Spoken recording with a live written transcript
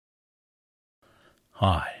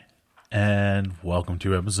Hi, and welcome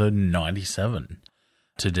to episode 97.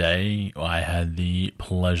 Today, I had the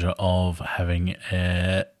pleasure of having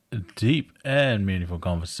a deep and meaningful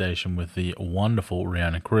conversation with the wonderful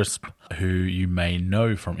Rihanna Crisp, who you may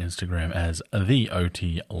know from Instagram as the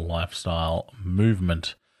OT Lifestyle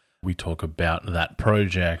Movement. We talk about that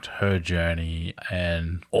project, her journey,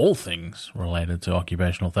 and all things related to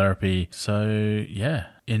occupational therapy. So, yeah,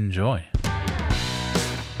 enjoy.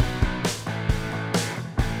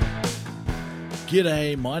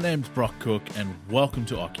 G'day, my name's Brock Cook and welcome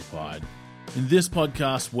to Occupied. In this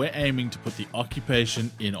podcast, we're aiming to put the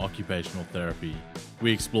occupation in occupational therapy.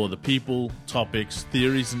 We explore the people, topics,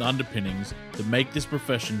 theories and underpinnings that make this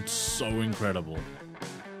profession so incredible.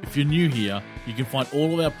 If you're new here, you can find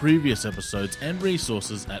all of our previous episodes and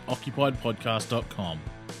resources at occupiedpodcast.com.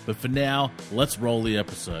 But for now, let's roll the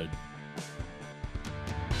episode.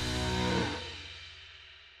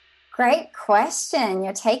 Great question.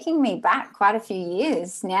 You're taking me back quite a few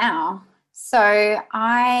years now. So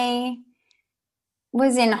I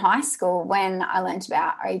was in high school when I learned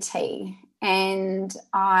about OT, and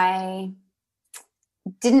I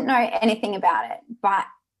didn't know anything about it, but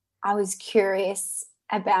I was curious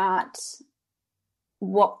about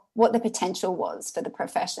what the potential was for the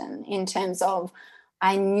profession in terms of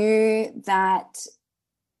I knew that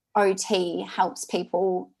OT helps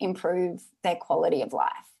people improve their quality of life.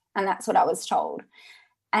 And that's what I was told.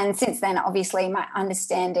 And since then, obviously, my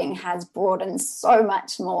understanding has broadened so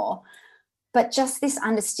much more. But just this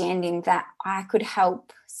understanding that I could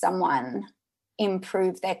help someone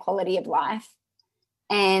improve their quality of life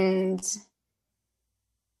and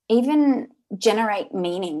even generate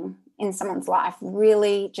meaning in someone's life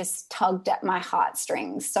really just tugged at my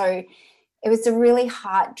heartstrings. So it was a really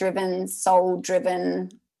heart-driven,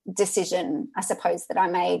 soul-driven decision, I suppose, that I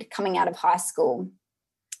made coming out of high school,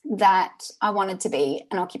 that I wanted to be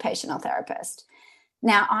an occupational therapist.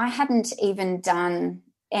 Now, I hadn't even done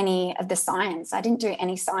any of the science. I didn't do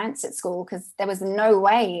any science at school because there was no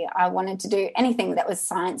way I wanted to do anything that was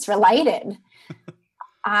science related.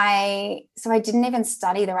 So I didn't even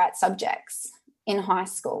study the right subjects in high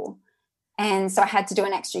school. And so I had to do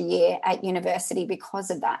an extra year at university because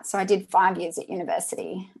of that. So I did 5 years at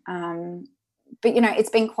university. But, you know, it's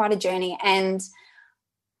been quite a journey. And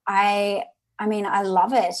I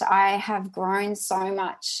love it. I have grown so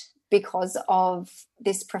much because of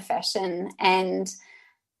this profession. And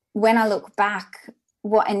when I look back,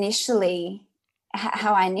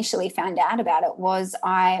 how I initially found out about it was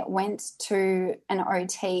I went to an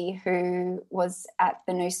OT who was at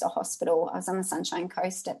the Noosa Hospital. I was on the Sunshine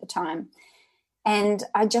Coast at the time. And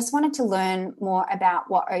I just wanted to learn more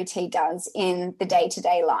about what OT does in the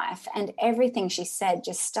day-to-day life. And everything she said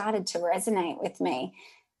just started to resonate with me.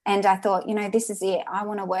 And I thought, you know, this is it. I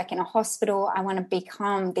want to work in a hospital. I want to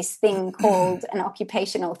become this thing called an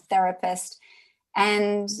occupational therapist.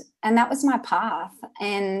 And that was my path.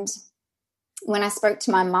 And when I spoke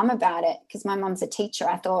to my mum about it, because my mum's a teacher,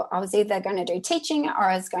 I thought I was either going to do teaching or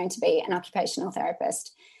I was going to be an occupational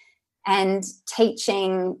therapist. And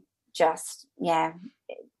teaching just,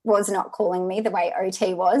 was not calling me the way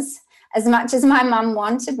OT was. As much as my mum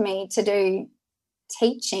wanted me to do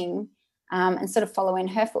teaching, and sort of follow in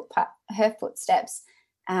her footsteps,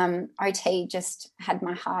 OT just had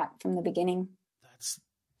my heart from the beginning.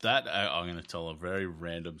 I'm going to tell a very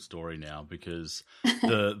random story now because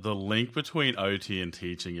the link between OT and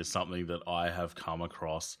teaching is something that I have come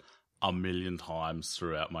across a million times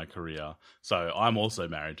throughout my career. So I'm also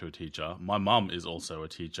married to a teacher. My mum is also a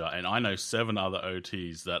teacher, and I know 7 other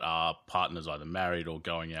OTs that are partners, either married or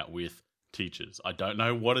going out with teachers. I don't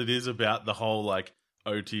know what it is about the whole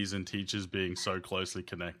OTs and teachers being so closely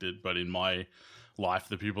connected, but in my life,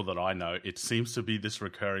 the people that I know, it seems to be this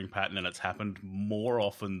recurring pattern, and it's happened more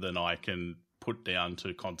often than I can put down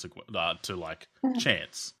to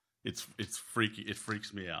chance. It's freaky. It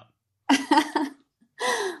freaks me out.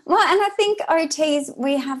 Well, and I think OTs,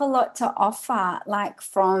 we have a lot to offer,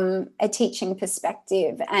 from a teaching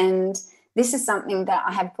perspective, and this is something that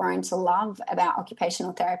I have grown to love about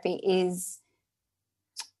occupational therapy is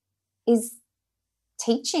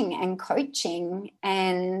teaching and coaching,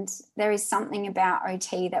 and there is something about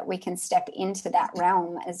OT that we can step into that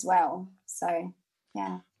realm as well. So,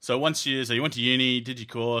 yeah. So you went to uni, did your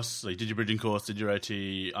course, so you did your bridging course, did your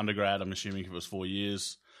OT undergrad, I'm assuming it was 4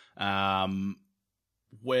 years.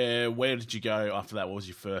 Where did you go after that? What was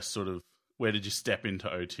your first where did you step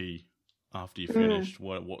into OT after you finished?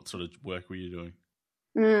 What sort of work were you doing?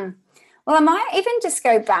 Well, I might even just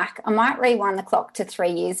go back. I might rewind the clock to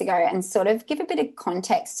 3 years ago and sort of give a bit of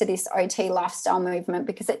context to this OT lifestyle movement,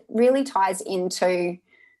 because it really ties into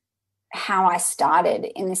how I started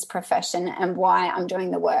in this profession and why I'm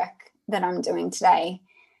doing the work that I'm doing today.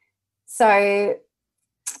 So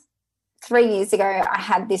 3 years ago, I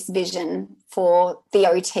had this vision for the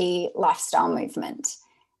OT lifestyle movement.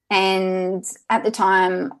 And at the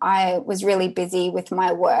time, I was really busy with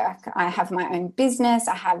my work. I have my own business.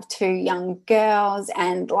 I have 2 young girls,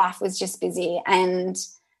 and life was just busy. And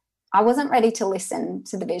I wasn't ready to listen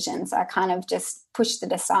to the vision. So I kind of just pushed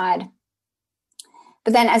it aside.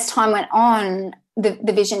 But then as time went on,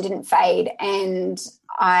 the vision didn't fade, and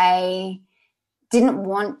I didn't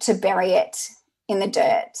want to bury it in the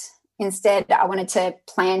dirt. Instead, I wanted to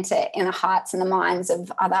plant it in the hearts and the minds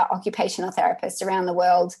of other occupational therapists around the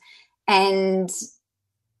world. And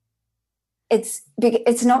it's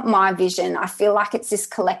not my vision. I feel like it's this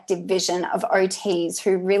collective vision of OTs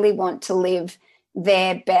who really want to live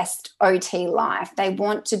their best OT life. They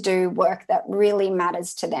want to do work that really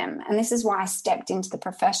matters to them. And this is why I stepped into the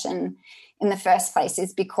profession in the first place,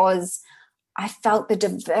 is because I felt the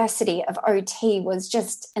diversity of OT was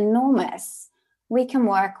just enormous. We can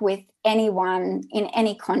work with anyone in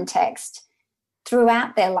any context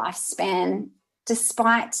throughout their lifespan,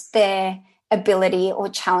 despite their ability or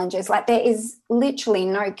challenges. Like, there is literally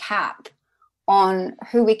no cap on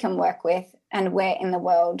who we can work with and where in the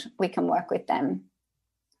world we can work with them.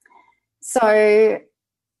 So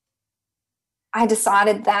I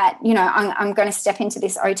decided that, I'm going to step into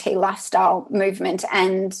this OT lifestyle movement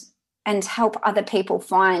and help other people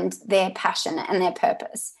find their passion and their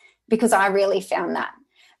purpose, because I really found that.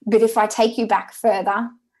 But if I take you back further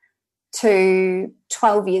to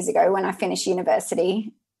 12 years ago when I finished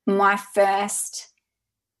university, my first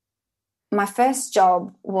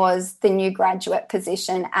job was the new graduate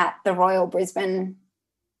position at the Royal Brisbane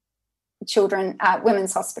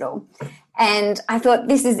Women's Hospital. And I thought,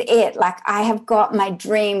 this is it. Like, I have got my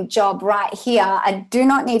dream job right here. I do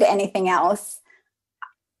not need anything else.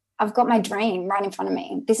 I've got my dream right in front of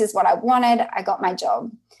me. This is what I wanted. I got my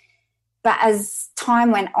job. But as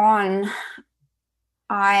time went on,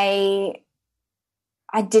 I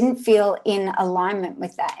didn't feel in alignment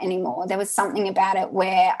with that anymore. There was something about it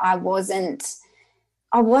where I wasn't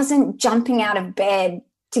jumping out of bed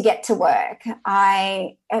to get to work.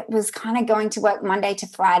 It was kind of going to work Monday to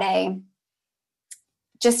Friday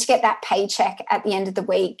just to get that paycheck at the end of the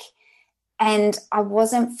week. And I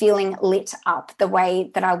wasn't feeling lit up the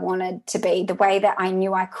way that I wanted to be, the way that I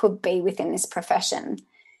knew I could be within this profession.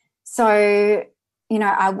 So,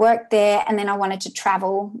 I worked there, and then I wanted to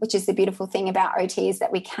travel, which is the beautiful thing about OT, is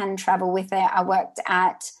that we can travel with it. I worked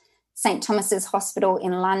at St. Thomas's Hospital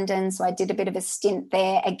in London, so I did a bit of a stint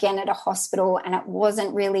there, again at a hospital, and it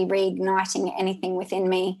wasn't really reigniting anything within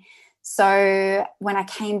me. So when I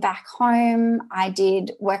came back home, I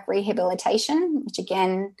did work rehabilitation, which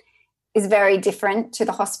again is very different to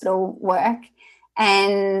the hospital work.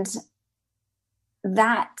 And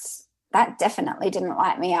that definitely didn't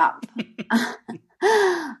light me up.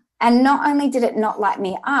 And not only did it not light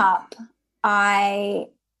me up, I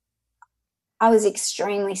was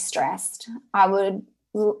extremely stressed. I would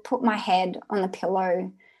put my head on the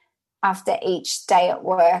pillow after each day at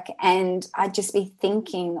work, and I'd just be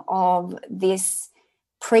thinking of this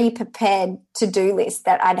pre-prepared to-do list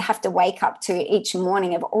that I'd have to wake up to each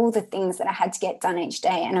morning of all the things that I had to get done each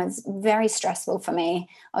day. And it was very stressful for me.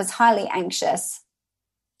 I was highly anxious.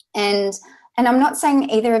 And I'm not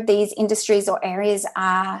saying either of these industries or areas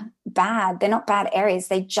are bad. They're not bad areas.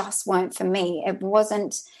 They just weren't for me. It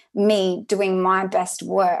wasn't me doing my best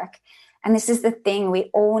work. And this is the thing.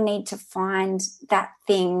 We all need to find that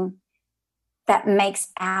thing that makes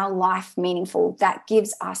our life meaningful, that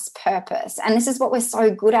gives us purpose. And this is what we're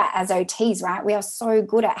so good at as OTs, right? We are so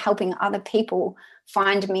good at helping other people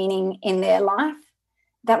find meaning in their life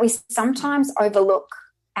that we sometimes overlook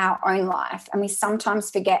our own life, and we sometimes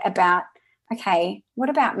forget about, okay, what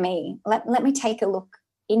about me? Let me take a look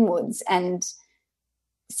inwards and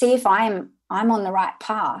see if I'm on the right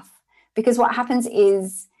path. Because what happens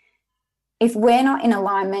is, if we're not in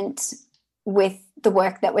alignment with the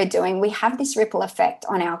work that we're doing, we have this ripple effect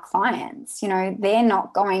on our clients. They're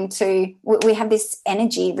not going to, we have this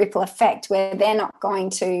energy ripple effect where they're not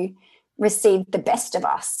going to receive the best of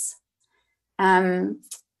us. And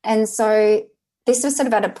so this was sort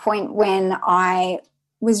of at a point when I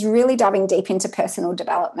was really diving deep into personal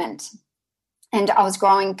development, and I was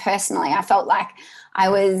growing personally. I felt like I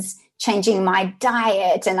was changing my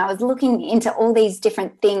diet, and I was looking into all these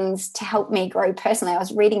different things to help me grow personally. I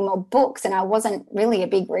was reading more books, and I wasn't really a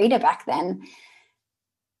big reader back then,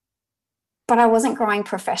 but I wasn't growing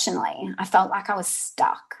professionally. I felt like I was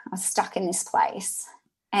stuck. I was stuck in this place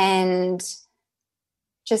and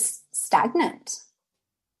just stagnant.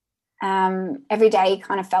 every day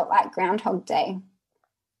kind of felt like Groundhog Day.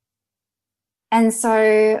 And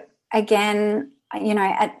so again, you know,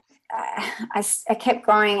 I kept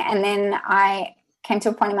growing, and then I came to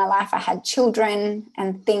a point in my life I had children,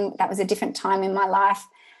 and think that was a different time in my life.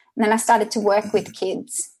 And then I started to work with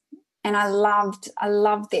kids, and I loved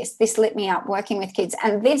this. This lit me up, working with kids.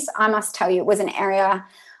 And this, I must tell you, was an area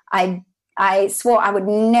I swore I would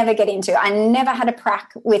never get into. I never had a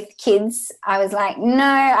prac with kids. I was like, no,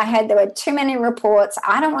 I heard there were too many reports.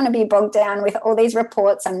 I don't want to be bogged down with all these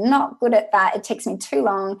reports. I'm not good at that. It takes me too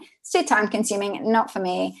long. It's too time consuming. Not for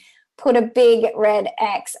me. Put a big red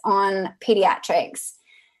X on pediatrics.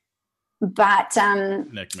 But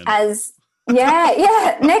next minute.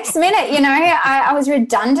 Next minute, you know, I was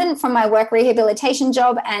redundant from my work rehabilitation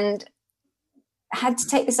job and had to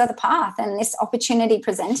take this other path, and this opportunity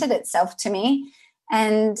presented itself to me.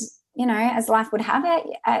 And, you know, as life would have it,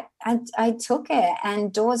 I took it,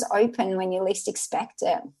 and doors open when you least expect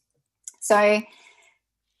it. So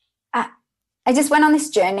I just went on this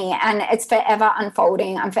journey, and it's forever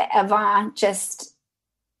unfolding. I'm forever just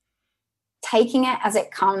taking it as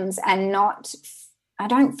it comes, and I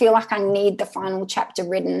don't feel like I need the final chapter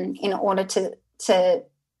written in order to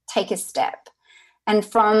take a step. And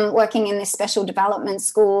from working in this special development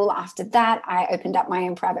school, after that, I opened up my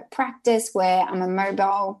own private practice where I'm a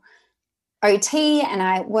mobile OT, and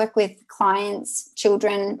I work with clients,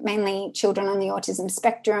 children, mainly children on the autism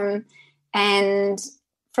spectrum. And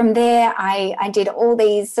from there, I did all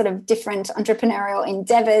these sort of different entrepreneurial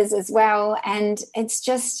endeavors as well. And it's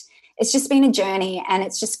just been a journey, and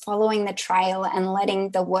it's just following the trail and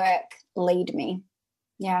letting the work lead me.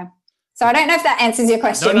 Yeah. So I don't know if that answers your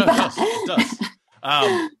question. No, it does.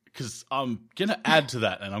 Because I'm going to add to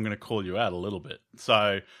that, and I'm going to call you out a little bit.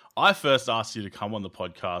 So I first asked you to come on the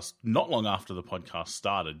podcast not long after the podcast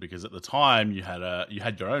started, because at the time you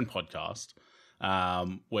had your own podcast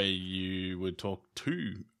where you would talk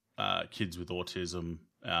to kids with autism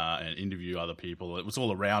and interview other people. It was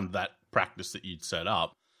all around that practice that you'd set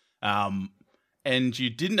up. And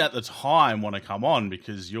you didn't at the time want to come on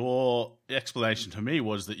because your explanation to me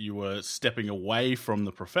was that you were stepping away from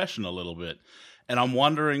the profession a little bit. And I'm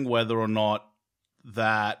wondering whether or not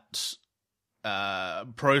that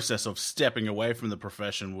process of stepping away from the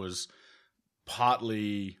profession was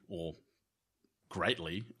partly or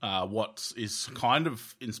greatly what is kind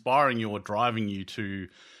of inspiring you or driving you to,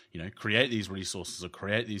 you know, create these resources or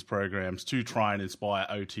create these programs to try and inspire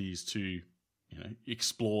OTs to, you know,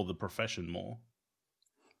 explore the profession more.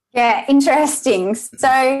 Yeah, interesting.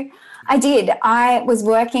 So I was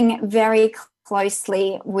working very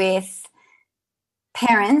closely with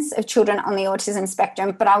parents of children on the autism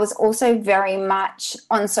spectrum, but I was also very much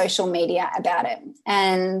on social media about it.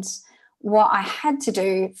 And what I had to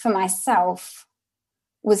do for myself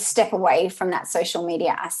was step away from that social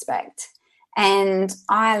media aspect. And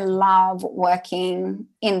I love working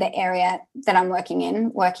in the area that I'm working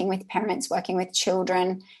in, working with parents, working with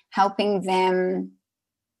children, helping them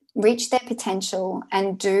reach their potential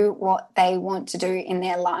and do what they want to do in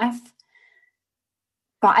their life.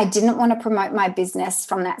 But I didn't want to promote my business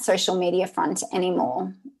from that social media front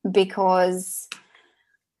anymore, because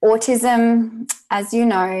autism, as you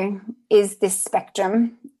know, is this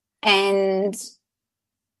spectrum, and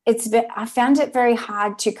I found it very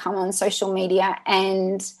hard to come on social media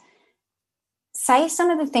and say some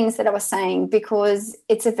of the things that I was saying, because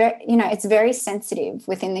it's very sensitive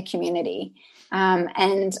within the community.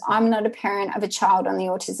 And I'm not a parent of a child on the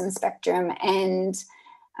autism spectrum. And,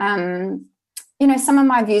 some of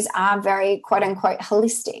my views are very quote unquote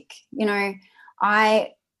holistic. You know,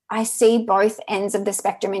 I see both ends of the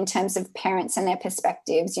spectrum in terms of parents and their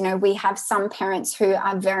perspectives. You know, we have some parents who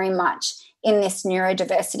are very much in this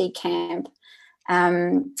neurodiversity camp,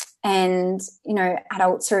 and, you know,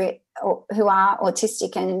 adults who are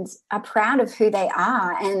autistic and are proud of who they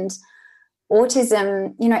are. And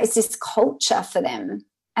autism, you know, is this culture for them.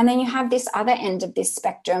 And then you have this other end of this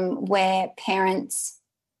spectrum where parents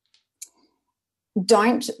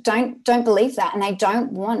don't believe that, and they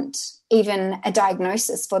don't want even a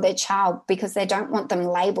diagnosis for their child because they don't want them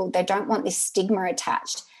labeled. They don't want this stigma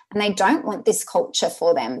attached, and they don't want this culture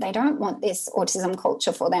for them. They don't want this autism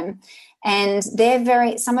culture for them. And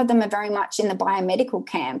some of them are very much in the biomedical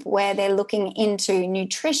camp, where they're looking into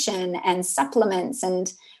nutrition and supplements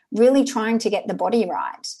and really trying to get the body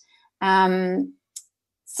right.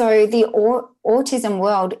 So the autism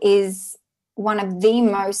world is one of the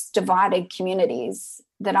most divided communities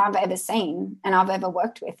that I've ever seen and I've ever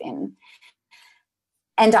worked within.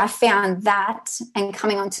 And I found that, and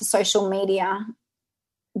coming onto social media,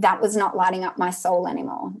 that was not lighting up my soul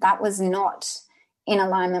anymore. That was not in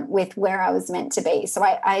alignment with where I was meant to be. So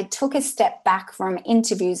I took a step back from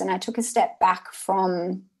interviews, and I took a step back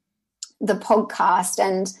from the podcast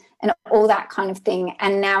and all that kind of thing.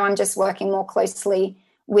 And now I'm just working more closely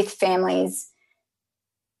with families.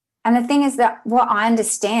 And the thing is that what I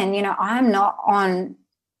understand, I'm not on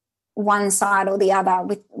one side or the other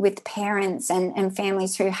with parents and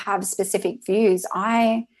families who have specific views.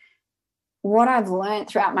 What I've learned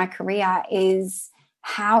throughout my career is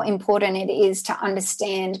how important it is to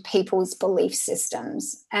understand people's belief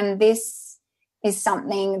systems. And this is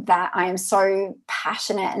something that I am so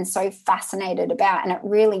passionate and so fascinated about. And it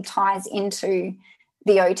really ties into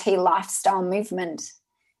the OT lifestyle movement,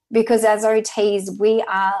 because as OTs, we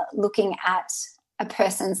are looking at a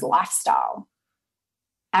person's lifestyle,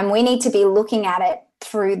 and we need to be looking at it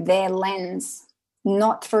through their lens,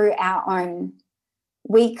 not through our own.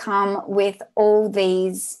 We come with all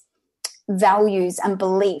these values and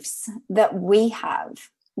beliefs that we have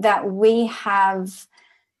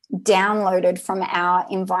downloaded from our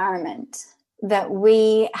environment, that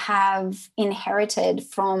we have inherited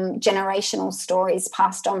from generational stories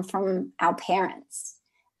passed on from our parents.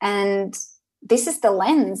 And this is the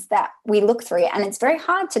lens that we look through. And it's very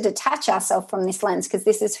hard to detach ourselves from this lens, because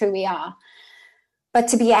this is who we are. But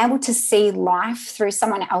to be able to see life through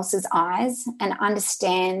someone else's eyes and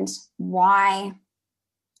understand why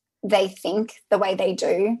they think the way they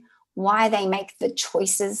do, why they make the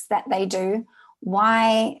choices that they do,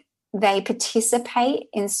 why they participate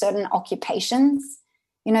in certain occupations,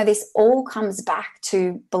 this all comes back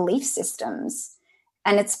to belief systems.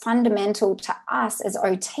 And it's fundamental to us as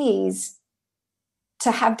OTs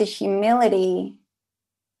to have the humility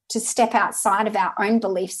to step outside of our own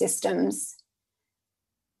belief systems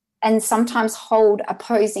and sometimes hold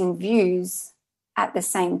opposing views at the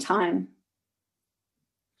same time.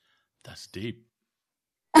 That's deep.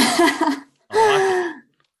 I like it.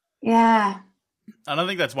 Yeah. And I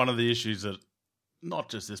think that's one of the issues that not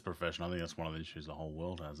just this profession, I think that's one of the issues the whole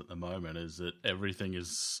world has at the moment, is that everything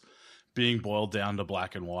is being boiled down to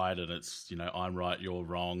black and white, and it's, I'm right, you're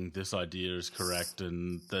wrong, this idea is correct,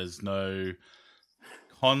 and there's no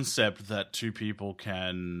concept that two people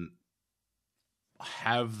can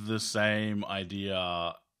have the same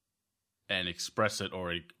idea and express it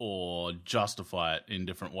or justify it in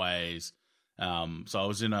different ways. So I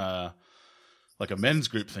was in a men's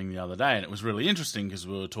group thing the other day, and it was really interesting because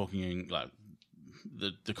we were talking, like,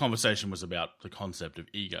 the conversation was about the concept of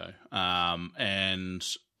ego, and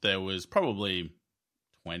there was probably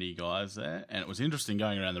 20 guys there, and it was interesting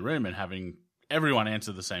going around the room and having everyone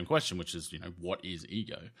answer the same question, which is, what is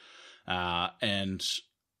ego? And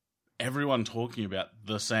everyone talking about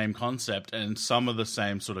the same concept and some of the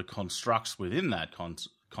same sort of constructs within that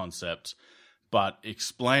concept, but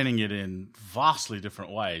explaining it in vastly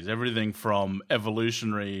different ways. Everything from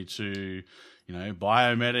evolutionary to,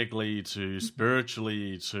 biomedically to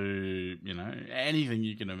spiritually to, anything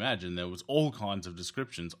you can imagine. There was all kinds of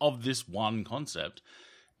descriptions of this one concept.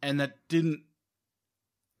 And that didn't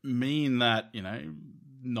mean that,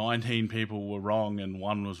 19 people were wrong and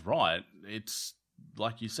one was right. It's,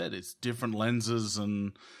 like you said, it's different lenses,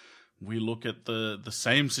 and we look at the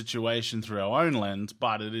same situation through our own lens,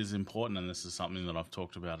 but it is important, and this is something that I've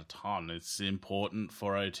talked about a ton, it's important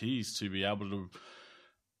for OTs to be able to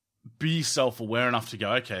be self-aware enough to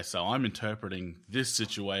go, okay, so I'm interpreting this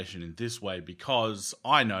situation in this way because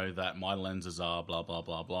I know that my lenses are blah, blah,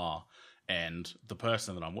 blah, blah, and the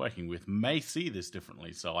person that I'm working with may see this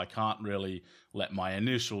differently, so I can't really let my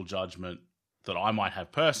initial judgment that I might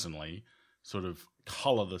have personally sort of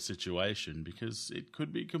color the situation, because it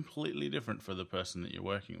could be completely different for the person that you're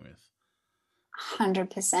working with.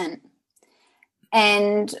 100%.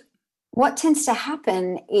 And what tends to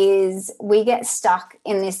happen is we get stuck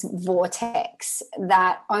in this vortex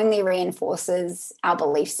that only reinforces our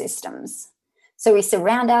belief systems. So we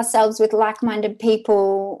surround ourselves with like-minded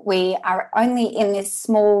people. We are only in this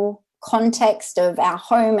small context of our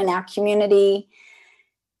home and our community.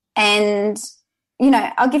 And,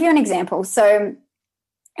 I'll give you an example. So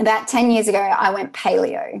about 10 years ago, I went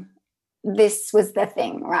paleo. This was the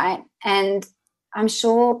thing, right? And I'm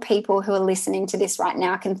sure people who are listening to this right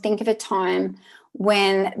now can think of a time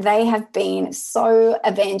when they have been so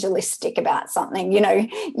evangelistic about something.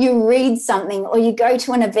 You read something or you go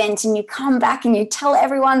to an event and you come back and you tell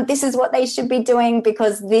everyone this is what they should be doing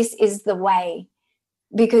because this is the way,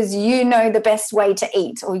 because you know the best way to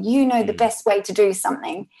eat or you know the best way to do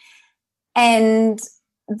something. And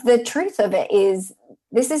the truth of it is,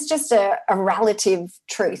 this is just a relative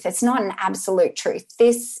truth. It's not an absolute truth.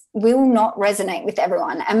 This will not resonate with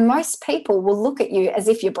everyone. And most people will look at you as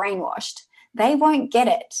if you're brainwashed. they won't get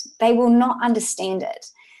it. They will not understand it.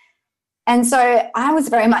 And so I was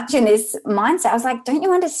very much in this mindset. I was like, don't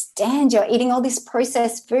you understand? You're eating all this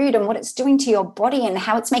processed food and what it's doing to your body and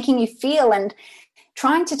how it's making you feel, and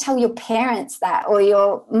trying to tell your parents that, or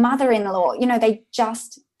your mother-in-law, they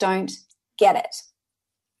just don't get it.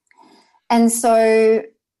 And so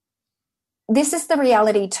this is the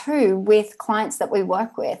reality too with clients that we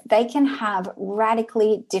work with. They can have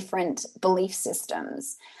radically different belief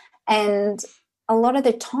systems. And a lot of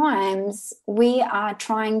the times we are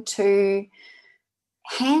trying to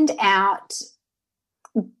hand out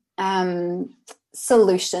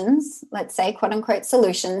solutions, let's say, quote unquote,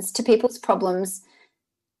 solutions to people's problems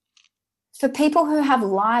for people who have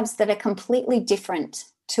lives that are completely different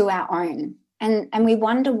to our own. And we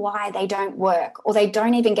wonder why they don't work, or they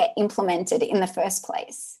don't even get implemented in the first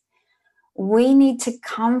place. We need to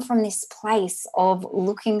come from this place of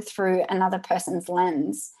looking through another person's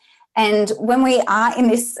lens. And when we are in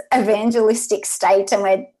this evangelistic state and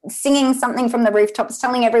we're singing something from the rooftops,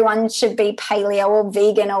 telling everyone should be paleo or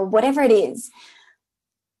vegan or whatever it is,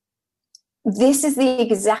 this is the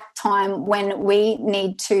exact time when we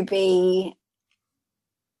need to be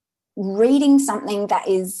reading something that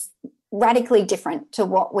is radically different to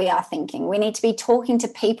what we are thinking. We need to be talking to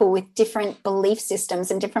people with different belief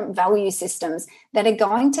systems and different value systems that are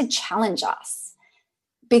going to challenge us,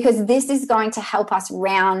 because this is going to help us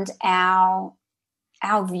round our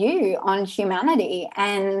view on humanity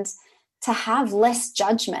and to have less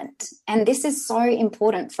judgment. And this is so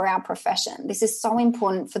important for our profession. This is so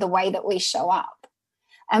important for the way that we show up.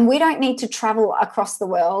 And we don't need to travel across the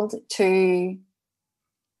world to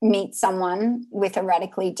meet someone with a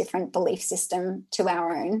radically different belief system to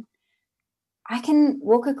our own. I can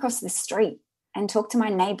walk across the street and talk to my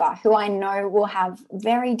neighbor who I know will have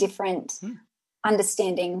very different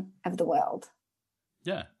understanding of the world.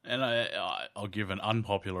 Yeah, and I'll give an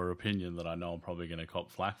unpopular opinion that I know I'm probably going to cop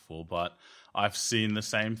flack for, but I've seen the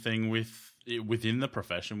same thing within the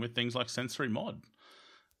profession with things like Sensory Mod,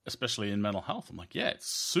 especially in mental health. I'm like, yeah, it's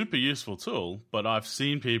a super useful tool, but I've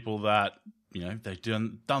seen people that, they've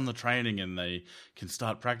done the training and they can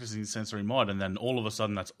start practicing Sensory Mod, and then all of a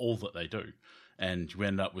sudden that's all that they do. And you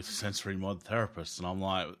end up with Sensory Mod therapists. And I'm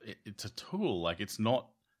like, it's a tool. Like, it's not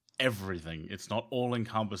everything. It's not all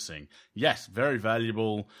encompassing. Yes, very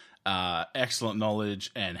valuable, excellent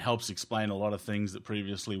knowledge, and helps explain a lot of things that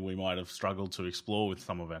previously we might have struggled to explore with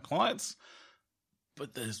some of our clients.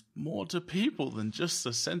 But there's more to people than just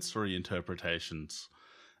the sensory interpretations.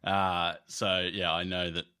 So yeah, I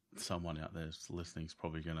know that someone out there listening is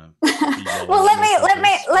probably going to. Well,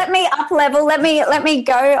 let me up level. Let me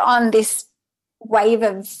go on this wave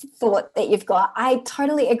of thought that you've got. I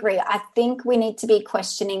totally agree. I think we need to be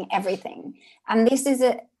questioning everything, and this is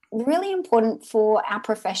really important for our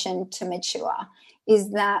profession to mature. Is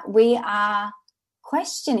that we are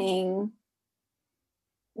questioning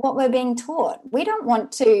what we're being taught. We don't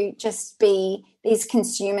want to just be these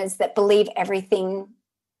consumers that believe everything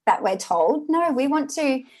that we're told. No, we want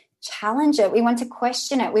to challenge it. We want to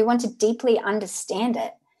question it. We want to deeply understand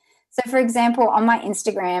it. So, for example, on my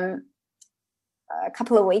Instagram a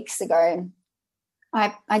couple of weeks ago,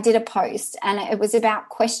 I did a post, and it was about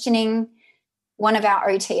questioning one of our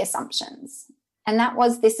OT assumptions. And that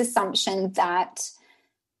was this assumption that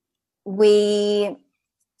we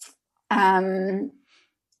have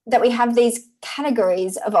these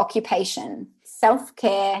categories of occupation: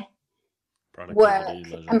 self-care, work,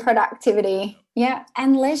 leisure, and productivity,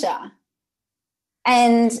 and leisure.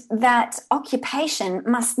 And that occupation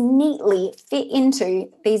must neatly fit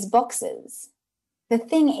into these boxes. The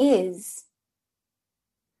thing is,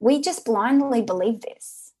 we just blindly believe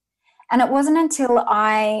this. And it wasn't until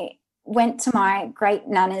I went to my great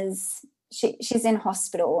nana's, she's in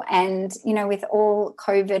hospital, and, with all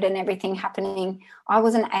COVID and everything happening, I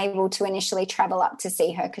wasn't able to initially travel up to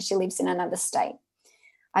see her because she lives in another state.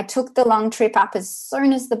 I took the long trip up as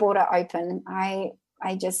soon as the border opened. I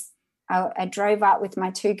drove up with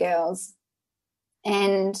my two girls,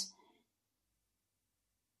 and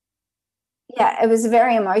it was a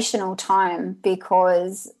very emotional time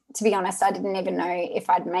because, to be honest, I didn't even know if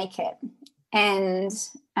I'd make it. And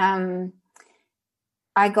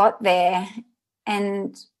I got there,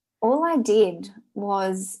 and all I did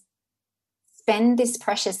was spend this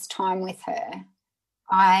precious time with her.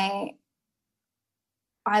 I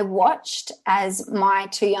watched as my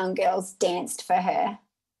two young girls danced for her.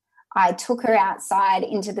 I took her outside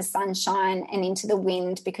into the sunshine and into the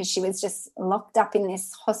wind because she was just locked up in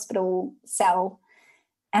this hospital cell.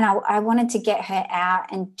 And I wanted to get her out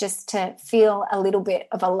and just to feel a little bit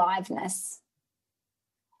of aliveness.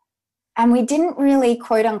 And we didn't really,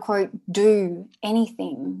 quote unquote, do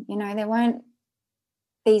anything. You know, there weren't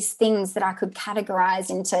these things that I could categorize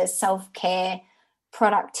into self-care,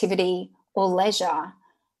 productivity, or leisure.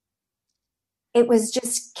 It was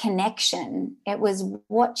just connection. It was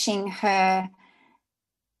watching her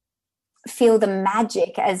feel the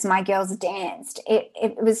magic as my girls danced.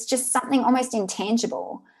 It was just something almost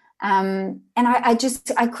intangible. And I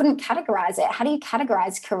couldn't categorize it. How do you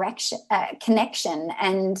categorize connection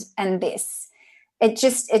and this?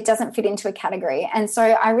 It doesn't fit into a category. And so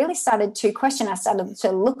I really started to question. I started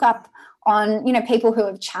to look up on, you know, people who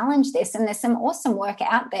have challenged this, and there's some awesome work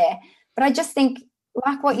out there. But I just think,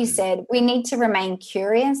 like what you said, we need to remain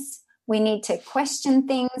curious. We need to question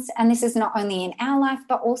things. And this is not only in our life,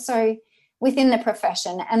 but also within the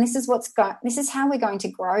profession. And this is this is how we're going to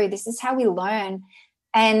grow. This is how we learn.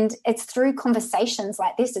 And it's through conversations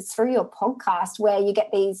like this. It's through your podcast where you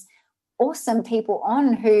get these awesome people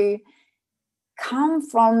on who come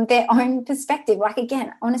from their own perspective. Like,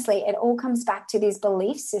 again, honestly, it all comes back to these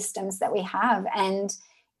belief systems that we have. And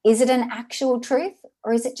is it an actual truth,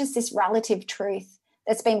 or is it just this relative truth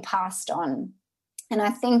that's been passed on? And I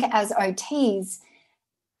think as OTs,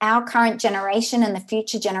 our current generation and the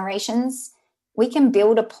future generations, we can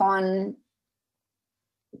build upon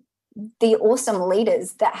the awesome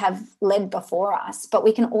leaders that have led before us, but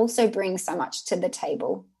we can also bring so much to the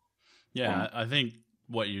table. Yeah, I think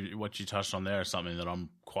what you touched on there is something that I'm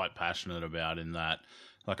quite passionate about, in that,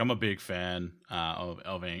 like, I'm a big fan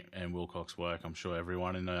of Anne Wilcox's work. I'm sure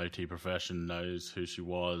everyone in the OT profession knows who she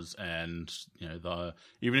was, and you know,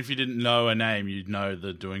 even if you didn't know her name, you'd know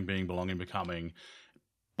the Doing, Being, Belonging, Becoming.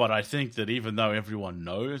 But I think that even though everyone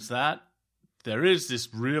knows that, there is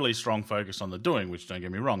this really strong focus on the doing, which, don't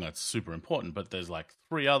get me wrong, that's super important. But there's like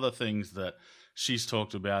 3 other things that she's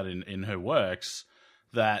talked about in her works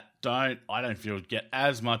that I don't feel get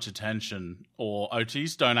as much attention, or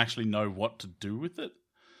OTs don't actually know what to do with it.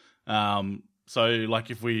 So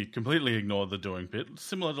like, if we completely ignore the doing bit,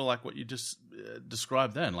 similar to like what you just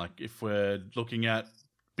described then, like if we're looking at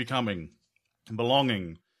becoming,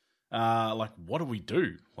 belonging, like, what do we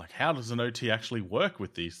do? Like, how does an OT actually work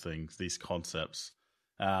with these things, these concepts?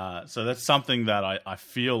 So that's something that I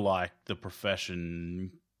feel like the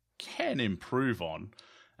profession can improve on.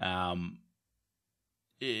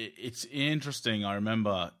 It's interesting. I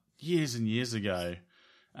remember years and years ago,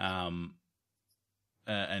 an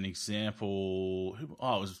example. It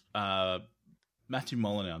was Matthew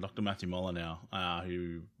Molyneux, Dr. Matthew Molyneux,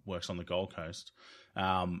 who works on the Gold Coast.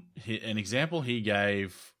 An example he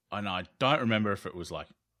gave, and I don't remember if it was like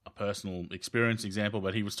a personal experience example,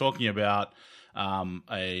 but he was talking about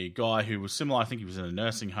a guy who was similar. I think he was in a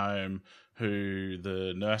nursing home, who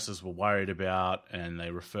the nurses were worried about, and they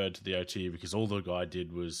referred to the OT because all the guy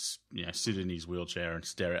did was, you know, sit in his wheelchair and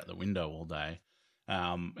stare out the window all day.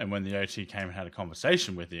 And when the OT came and had a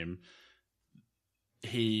conversation with him,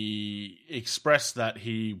 he expressed that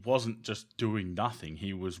he wasn't just doing nothing.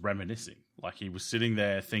 He was reminiscing. Like, he was sitting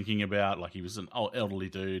there thinking about, like, he was an elderly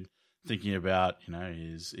dude thinking about, you know,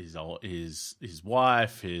 his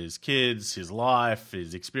wife, his kids, his life,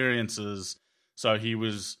 his experiences. So he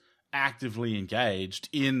was actively engaged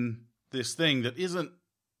in this thing that isn't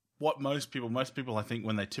what most people, I think,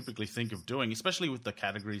 when they typically think of doing, especially with the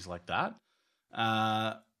categories like that,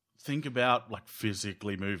 think about like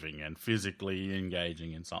physically moving and physically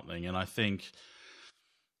engaging in something. And I think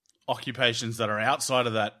occupations that are outside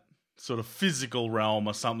of that sort of physical realm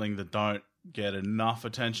are something that don't get enough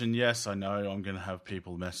attention. Yes, I know I'm going to have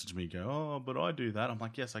people message me, go, oh, but I do that. I'm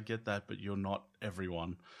like, yes, I get that, but you're not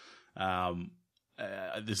everyone.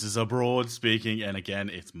 This is a broad speaking, and again,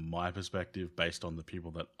 it's my perspective based on the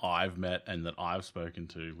people that I've met and that I've spoken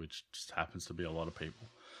to, which just happens to be a lot of people.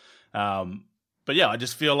 But yeah, I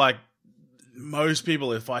just feel like most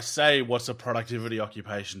people, if I say what's a productivity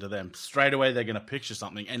occupation to them, straight away they're going to picture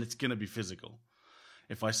something, and it's going to be physical.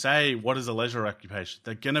 If I say what is a leisure occupation,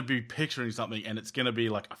 they're going to be picturing something, and it's going to be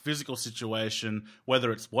like a physical situation,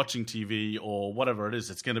 whether it's watching TV or whatever it is.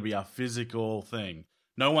 It's going to be a physical thing.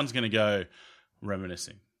 No one's going to go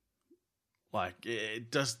reminiscing. Like,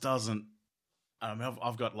 it just doesn't.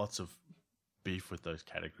 I've got lots of beef with those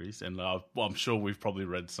categories, and I'm sure we've probably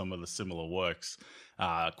read some of the similar works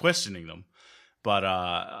questioning them. But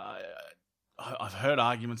I've heard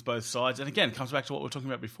arguments both sides, and again, it comes back to what we were talking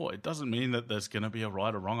about before. It doesn't mean that there's going to be a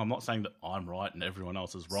right or wrong. I'm not saying that I'm right and everyone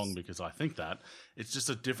else is wrong because I think that. It's just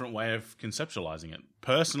a different way of conceptualizing it.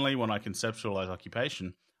 Personally, when I conceptualize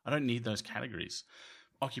occupation, I don't need those categories.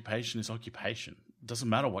 Occupation is occupation. It doesn't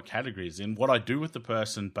matter what category it's in. What I do with the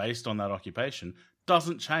person based on that occupation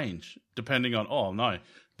doesn't change depending on, oh no,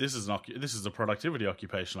 this is a productivity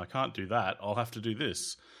occupation. I can't do that. I'll have to do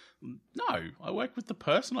this. No, I work with the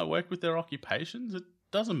person. I work with their occupations. It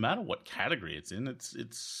doesn't matter what category it's in.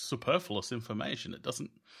 It's superfluous information. It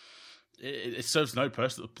doesn't. It serves no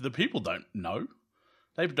purpose. The people don't know.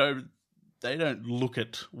 They don't look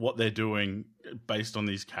at what they're doing based on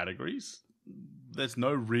these categories. There's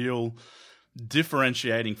no real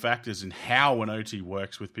differentiating factors in how an OT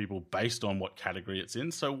works with people based on what category it's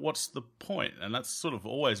in. So what's the point? And that's sort of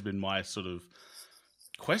always been my sort of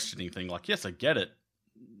questioning thing. Like, yes, I get it.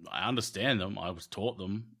 I understand them. I was taught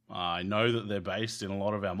them. I know that they're based in a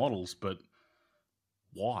lot of our models, but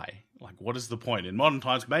why? Like, what is the point? In modern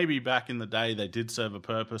times, maybe back in the day, they did serve a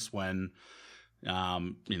purpose when,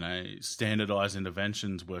 standardized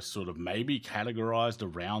interventions were sort of maybe categorized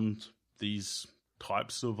around these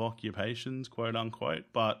types of occupations, quote unquote.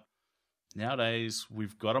 But nowadays,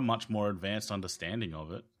 we've got a much more advanced understanding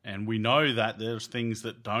of it. And we know that there's things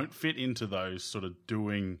that don't fit into those sort of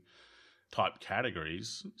doing type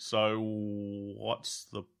categories. So what's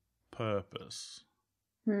the purpose?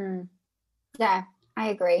 Yeah, I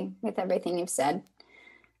agree with everything you've said.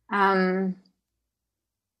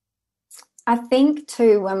 I think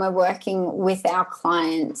too, when we're working with our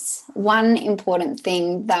clients, one important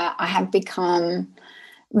thing that I have become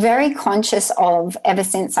very conscious of ever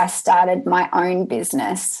since I started my own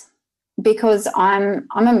business, because I'm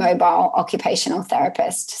a mobile occupational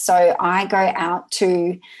therapist. So I go out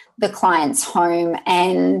to the client's home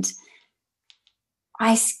and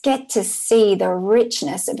I get to see the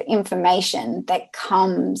richness of information that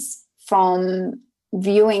comes from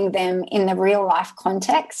viewing them in the real life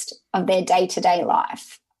context of their day-to-day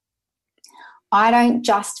life. I don't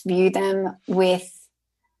just view them with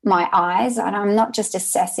my eyes. I'm not just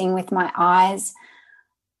assessing with my eyes.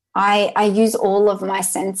 I use all of my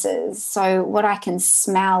senses. So what I can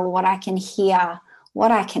smell, what I can hear,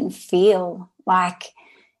 what I can feel, like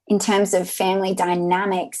in terms of family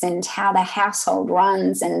dynamics and how the household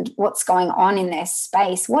runs and what's going on in their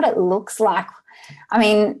space, what it looks like. I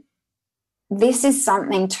mean, this is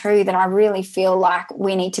something too that I really feel like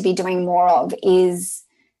we need to be doing more of, is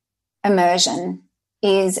immersion,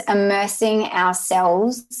 is immersing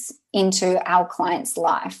ourselves into our client's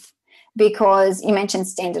life. Because you mentioned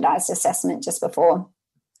standardized assessment just before.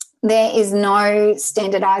 There is no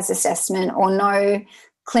standardized assessment or no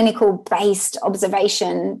clinical-based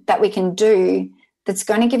observation that we can do that's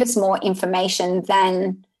going to give us more information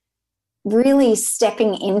than really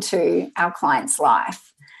stepping into our client's life.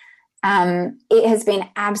 It has been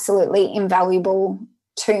absolutely invaluable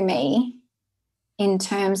to me in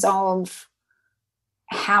terms of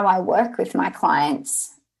how I work with my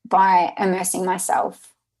clients by immersing myself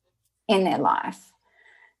in their life.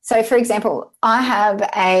 So, for example, I'm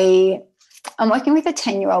working with a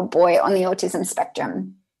 10-year-old boy on the autism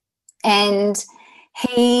spectrum, and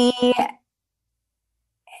he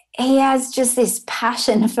has just this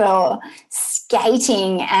passion for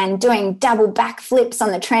skating and doing double backflips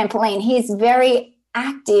on the trampoline. He's very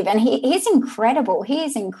active and he's incredible. He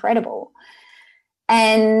is incredible.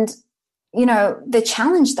 And, you know, the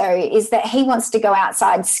challenge though is that he wants to go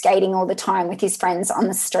outside skating all the time with his friends on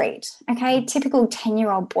the street. Okay, typical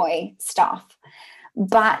 10-year-old boy stuff.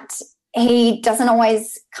 But he doesn't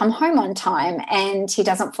always come home on time and he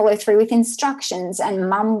doesn't follow through with instructions, and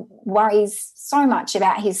mum worries so much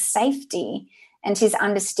about his safety and his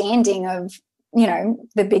understanding of, you know,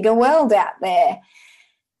 the bigger world out there.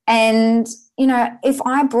 And, you know, if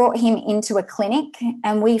I brought him into a clinic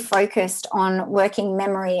and we focused on working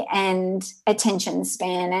memory and attention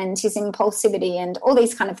span and his impulsivity and all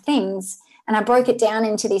these kind of things, and I broke it down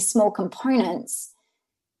into these small components,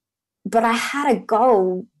 but I had a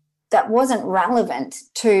goal that wasn't relevant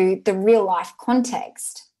to the real life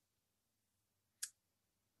context,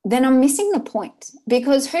 then I'm missing the point,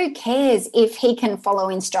 because who cares if he can follow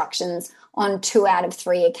instructions on 2 out of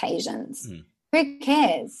 3 occasions? Who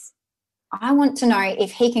cares? I want to know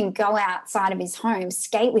if he can go outside of his home,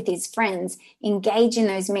 skate with his friends, engage in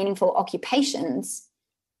those meaningful occupations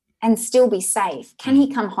and still be safe. Can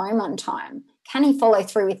he come home on time? Can he follow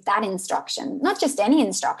through with that instruction? Not just any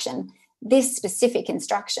instruction, this specific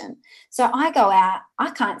instruction. So I go out,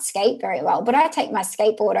 I can't skate very well, but I take my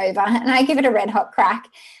skateboard over and I give it a red hot crack,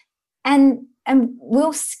 and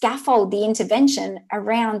we'll scaffold the intervention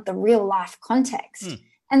around the real life context.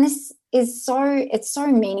 And this is it's so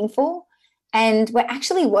meaningful, and we're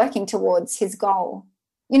actually working towards his goal.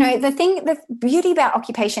 You know, the beauty about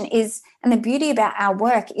occupation is, and the beauty about our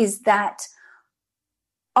work is that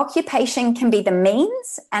occupation can be the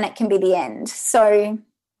means and it can be the end. So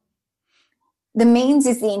the means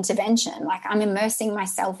is the intervention. Like, I'm immersing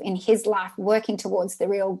myself in his life, working towards the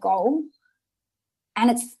real goal. And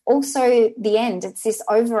it's also the end. It's this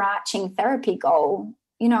overarching therapy goal.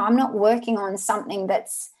 You know, I'm not working on something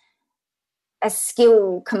that's a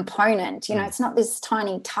skill component. You know, it's not this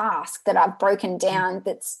tiny task that I've broken down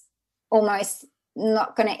that's almost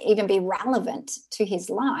not going to even be relevant to his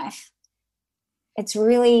life. It's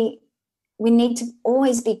really, we need to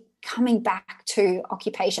always be coming back to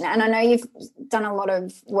occupation. And I know you've done a lot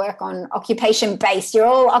of work on occupation-based. You're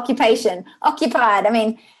all occupation, occupied. I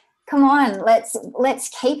mean, come on, let's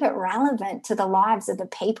keep it relevant to the lives of the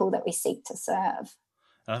people that we seek to serve.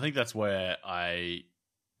 And I think that's where I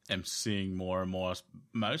am seeing more and more,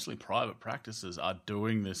 mostly private practices are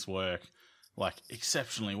doing this work like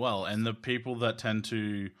exceptionally well. And the people that tend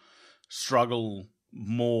to struggle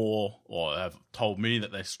more, or have told me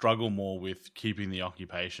that they struggle more with keeping the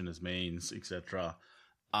occupation as means, etc.,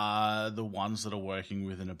 are the ones that are working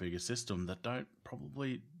within a bigger system that don't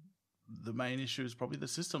probably, the main issue is probably the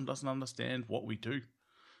system doesn't understand what we do,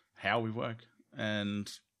 how we work,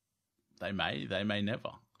 and they may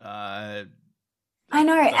never. I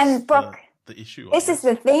know, and Brock, the issue. This is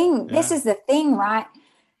the thing. Yeah. This is the thing, right?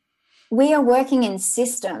 We are working in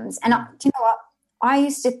systems, and do you know what? I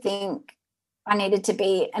used to think I needed to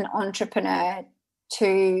be an entrepreneur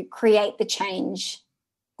to create the change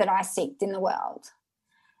that I seeked in the world.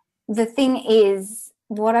 The thing is,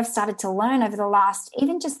 what I've started to learn over the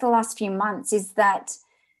last few months is that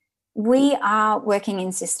we are working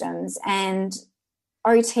in systems, and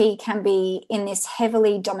OT can be in this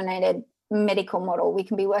heavily dominated medical model. We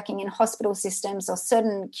can be working in hospital systems or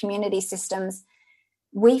certain community systems.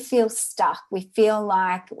 We feel stuck. We feel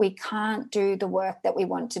like we can't do the work that we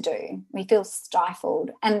want to do. We feel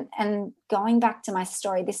stifled. And going back to my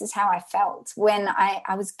story, this is how I felt when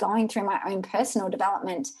I was going through my own personal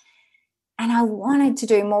development, and I wanted to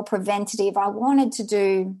do more preventative. I wanted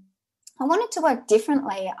to work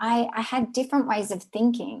differently. I had different ways of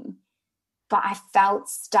thinking, but I felt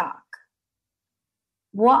stuck.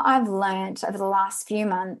 What I've learned over the last few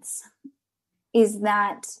months is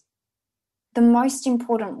that the most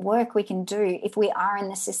important work we can do if we are in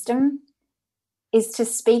the system is to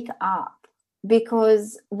speak up,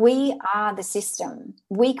 because we are the system.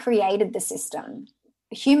 We created the system.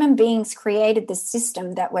 Human beings created the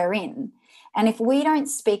system that we're in. And if we don't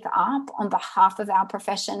speak up on behalf of our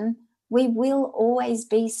profession, we will always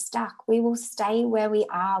be stuck. We will stay where we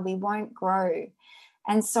are. We won't grow.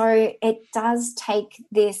 And so it does take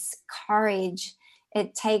this courage.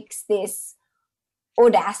 It takes this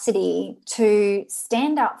audacity to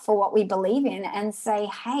stand up for what we believe in and say,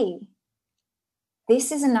 hey,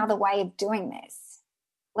 this is another way of doing this.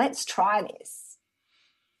 Let's try this.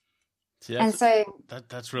 Yeah, and so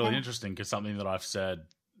that's really interesting, because something that I've said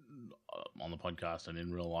on the podcast and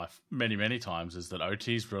in real life many, many times is that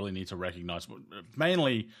OTs really need to recognize,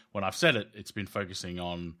 mainly when I've said it, it's been focusing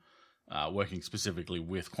on working specifically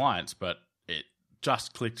with clients, but it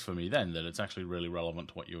just clicked for me then that it's actually really relevant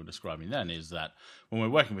to what you were describing then, is that when we're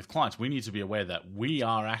working with clients, we need to be aware that we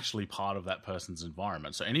are actually part of that person's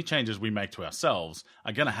environment. So any changes we make to ourselves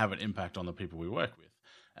are going to have an impact on the people we work with.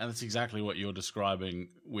 And that's exactly what you're describing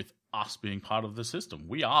with us being part of the system.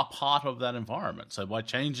 We are part of that environment. So by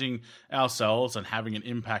changing ourselves and having an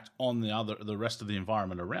impact on the rest of the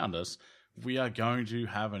environment around us, we are going to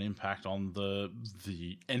have an impact on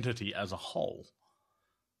the entity as a whole.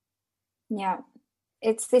 Yeah.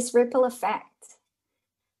 It's this ripple effect.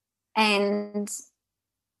 And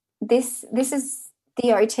this is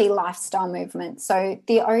the OT lifestyle movement. So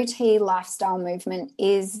the OT lifestyle movement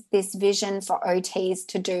is this vision for OTs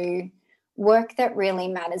to do work that really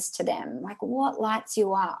matters to them. Like, what lights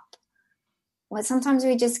you up? Well, sometimes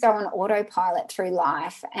we just go on autopilot through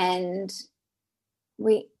life, and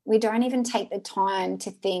we don't even take the time to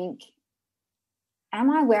think, am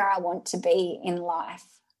I where I want to be in life?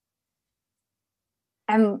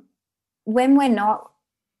 And when we're not,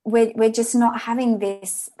 we're just not having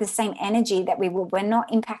the same energy that we will. We're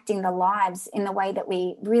not impacting the lives in the way that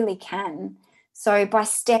we really can. So by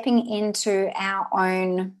stepping into our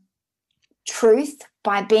own truth,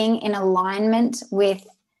 by being in alignment with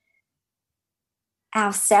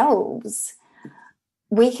ourselves,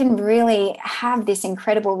 we can really have this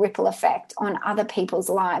incredible ripple effect on other people's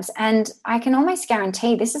lives. And I can almost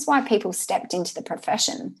guarantee this is why people stepped into the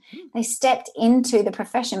profession. They stepped into the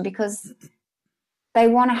profession because they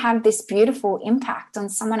want to have this beautiful impact on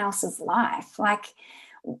someone else's life. Like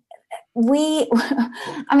there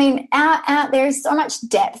is so much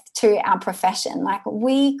depth to our profession. Like,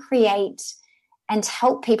 we create and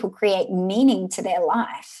help people create meaning to their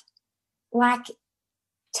life. Like,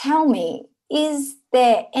 tell me, is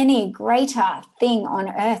there any greater thing on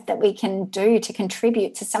earth that we can do to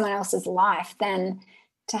contribute to someone else's life than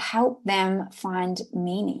to help them find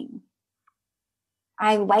meaning?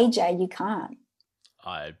 I wager you can't.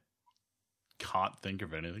 I can't think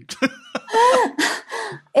of anything.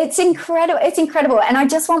 It's incredible. It's incredible. And I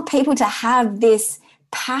just want people to have this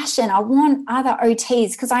passion. I want other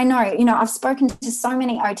OTs, because I know, I've spoken to so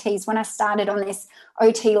many OTs when I started on this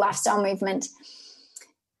OT lifestyle movement,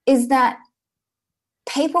 is that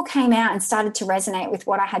people came out and started to resonate with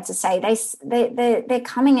what I had to say. They're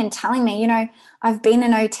coming and telling me, I've been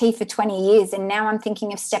an OT for 20 years and now I'm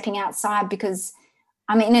thinking of stepping outside because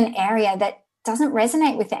I'm in an area that doesn't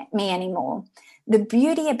resonate with me anymore. The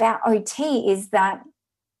beauty about OT is that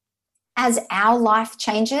as our life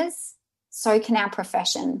changes, so can our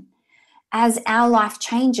profession. As our life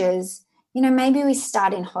changes, maybe we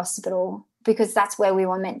start in hospital because that's where we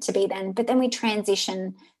were meant to be then, but then we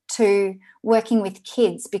transition to working with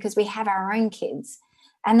kids because we have our own kids.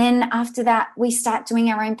 And then after that, we start doing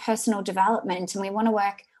our own personal development, and we want to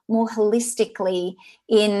work more holistically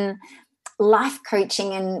in life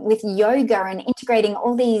coaching and with yoga and integrating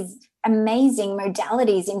all these amazing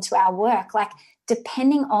modalities into our work. Like,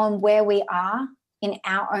 depending on where we are in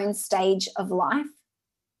our own stage of life,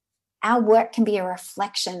 our work can be a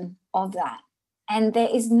reflection of that. And there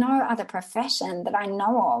is no other profession that I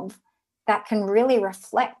know of that can really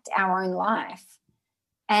reflect our own life.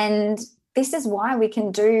 And this is why we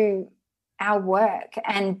can do our work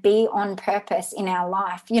and be on purpose in our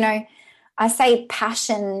life. I say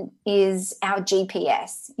passion is our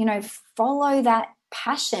GPS. Follow that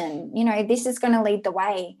passion. This is going to lead the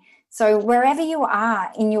way. So wherever you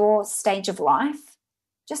are in your stage of life,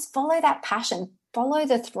 just follow that passion, follow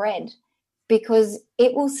the thread, because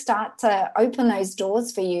it will start to open those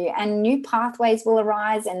doors for you and new pathways will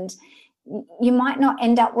arise, and you might not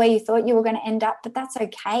end up where you thought you were going to end up, but that's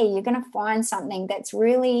okay. You're going to find something that's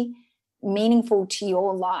really meaningful to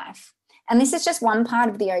your life. And this is just one part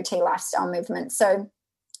of the OT lifestyle movement. So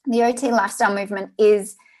the OT lifestyle movement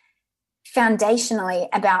is foundationally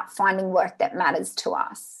about finding work that matters to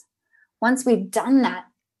us. Once we've done that,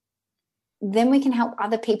 then we can help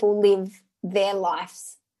other people live their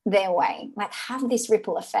lives their way, like have this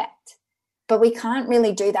ripple effect. But we can't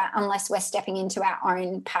really do that unless we're stepping into our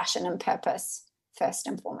own passion and purpose first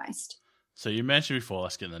and foremost. So you mentioned before,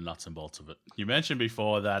 let's get in the nuts and bolts of it. You mentioned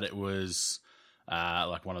before that it was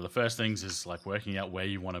like one of the first things is like working out where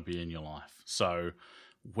you want to be in your life. So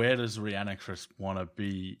where does Rhianna Crisp want to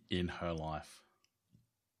be in her life?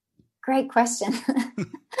 Great question. It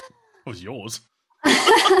was yours.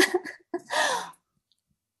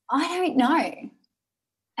 I don't know.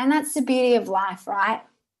 And that's the beauty of life, right?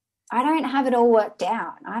 I don't have it all worked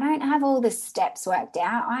out. I don't have all the steps worked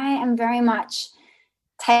out. I am very much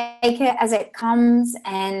take it as it comes,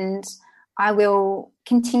 and I will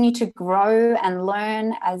continue to grow and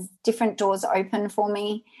learn as different doors open for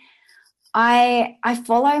me. I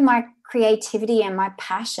follow my creativity and my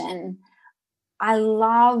passion. I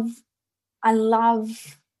love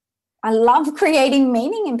creating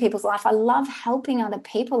meaning in people's life. I love helping other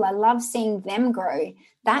people. I love seeing them grow.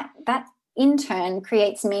 That in turn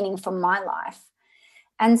creates meaning for my life.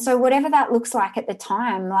 And so whatever that looks like at the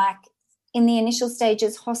time, like in the initial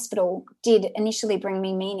stages, hospital did initially bring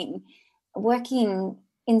me meaning. Working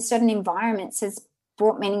in certain environments has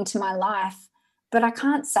brought meaning to my life, but I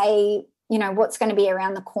can't say, what's going to be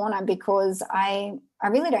around the corner because I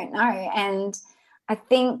really don't know. And I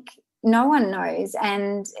think no one knows.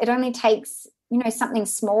 And it only takes, something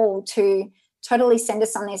small to totally send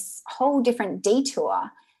us on this whole different detour.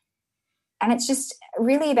 And it's just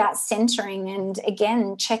really about centering and,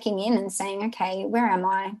 again, checking in and saying, okay, where am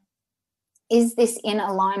I? Is this in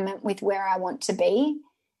alignment with where I want to be?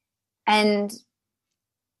 And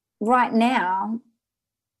right now,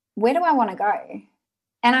 where do I want to go?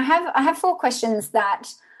 And I have 4 questions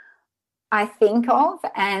that I think of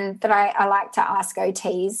and that I like to ask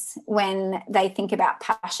OTs when they think about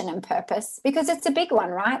passion and purpose, because it's a big one,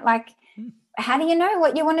 right? Like, how do you know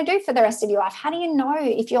what you want to do for the rest of your life? How do you know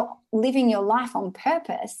if you're living your life on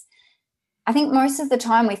purpose? I think most of the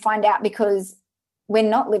time we find out because we're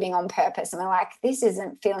not living on purpose and we're like, this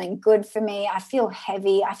isn't feeling good for me. I feel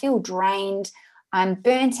heavy. I feel drained. I'm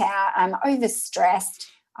burnt out. I'm overstressed.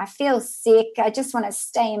 I feel sick. I just want to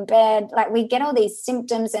stay in bed. Like, we get all these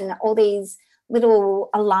symptoms and all these little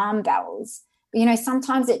alarm bells. But,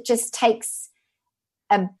 sometimes it just takes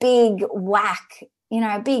a big whack,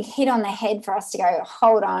 a big hit on the head for us to go,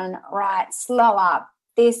 hold on, right, slow up.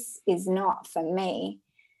 This is not for me.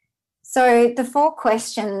 So the 4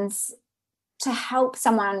 questions to help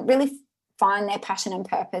someone really find their passion and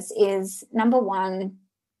purpose is, number one,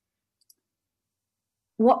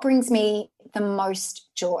 what brings me the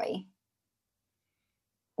most joy?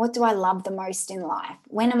 What do I love the most in life?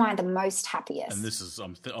 When am I the most happiest? And this is,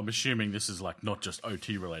 I'm assuming this is like not just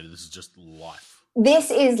OT related. This is just life. This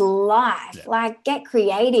is life. Yeah. Like, get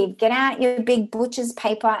creative, get out your big butcher's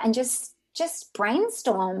paper and just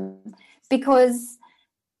brainstorm. Because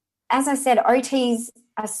as I said, OTs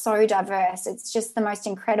are so diverse. It's just the most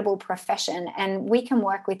incredible profession, and we can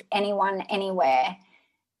work with anyone, anywhere,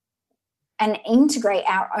 and integrate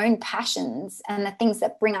our own passions and the things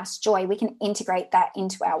that bring us joy. We can integrate that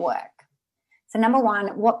into our work. So number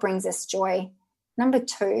one, what brings us joy? Number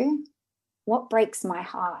two, what breaks my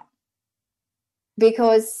heart?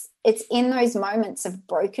 Because it's in those moments of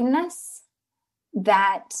brokenness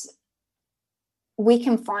that we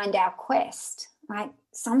can find our quest. Like,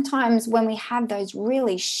 sometimes when we have those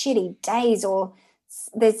really shitty days, or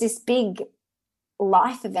there's this big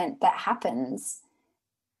life event that happens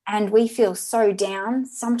and we feel so down,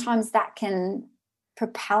 sometimes that can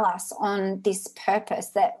propel us on this purpose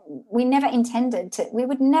that we never intended to. We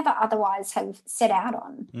would never otherwise have set out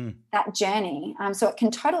on that journey. So it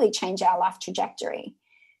can totally change our life trajectory.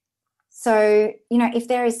 So, if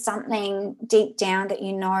there is something deep down that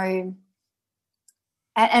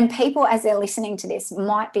and people, as they're listening to this,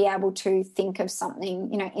 might be able to think of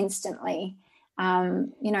something, instantly.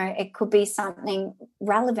 It could be something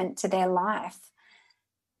relevant to their life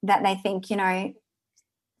that they think,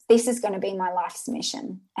 this is going to be my life's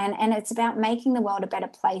mission. And it's about making the world a better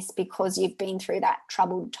place because you've been through that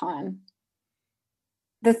troubled time.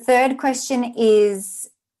 The third question is,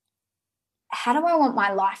 how do I want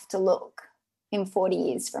my life to look in 40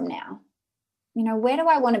 years from now? Where do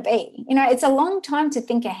I want to be? It's a long time to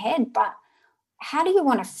think ahead, but how do you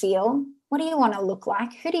want to feel? What do you want to look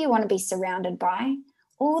like? Who do you want to be surrounded by?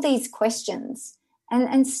 All these questions,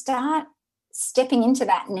 and start stepping into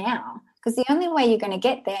that now, because the only way you're going to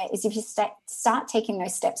get there is if you start taking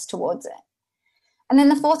those steps towards it. And then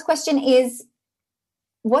the fourth question is,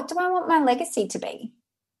 what do I want my legacy to be?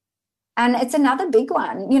 And it's another big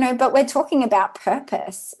one, but we're talking about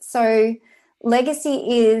purpose. So legacy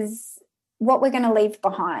is what we're going to leave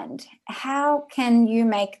behind. How can you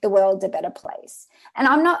make the world a better place? And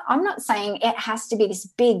I'm not saying it has to be this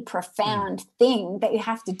big, profound thing that you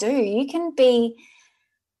have to do. You can be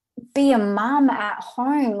a mum at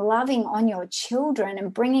home, loving on your children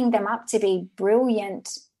and bringing them up to be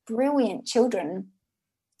brilliant, brilliant children.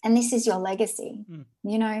 And this is your legacy.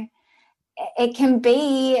 It can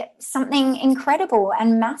be something incredible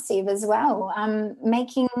and massive as well,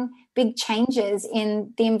 making big changes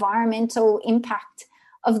in the environmental impact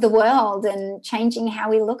of the world and changing how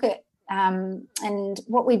we look at and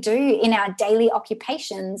what we do in our daily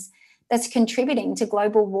occupations that's contributing to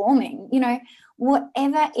global warming.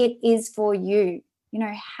 Whatever it is for you,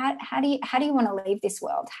 how do you want to leave this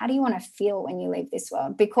world? How do you want to feel when you leave this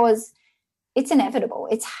world? Because it's inevitable.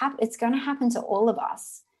 It's going to happen to all of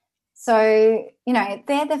us. So,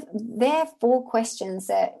 they're 4 questions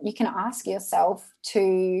that you can ask yourself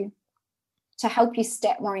to help you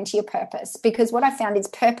step more into your purpose. Because what I found is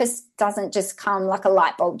purpose doesn't just come like a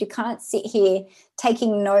light bulb. You can't sit here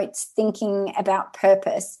taking notes, thinking about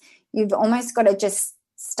purpose. You've almost got to just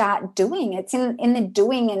start doing. It's in the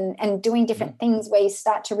doing and doing different things where you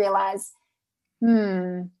start to realize,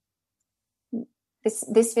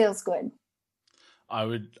 this feels good. I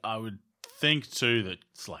would think too that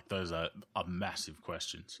it's like those are massive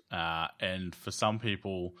questions, and for some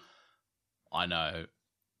people, I know,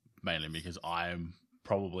 mainly because I am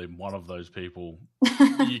probably one of those people,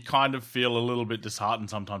 you kind of feel a little bit disheartened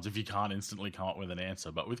sometimes if you can't instantly come up with an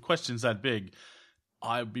answer. But with questions that big,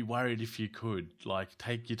 I'd be worried if you could, like,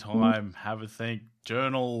 take your time, have a think,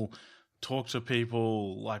 journal, talk to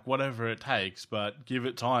people, like whatever it takes, but give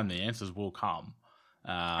it time. The answers will come.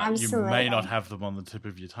 You may not have them on the tip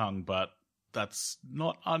of your tongue, but that's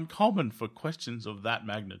not uncommon for questions of that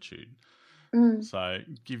magnitude. So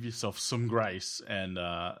give yourself some grace, and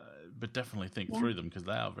but definitely think through them, because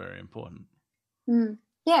they are very important.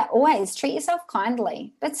 Yeah, always treat yourself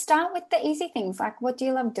kindly, but start with the easy things, like, what do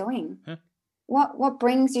you love doing? What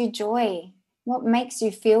brings you joy? What makes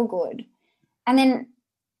you feel good? And then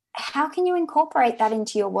how can you incorporate that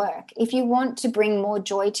into your work? If you want to bring more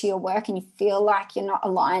joy to your work and you feel like you're not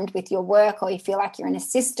aligned with your work, or you feel like you're in a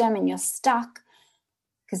system and you're stuck,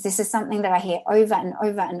 because this is something that I hear over and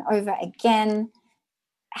over and over again,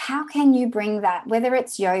 how can you bring that, whether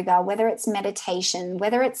it's yoga, whether it's meditation,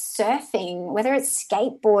 whether it's surfing, whether it's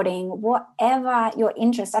skateboarding, whatever your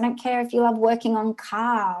interest. I don't care if you love working on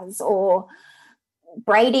cars or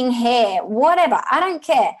braiding hair, whatever. I don't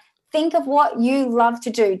care. think of what you love to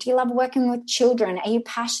do. Do you love working with children? Are you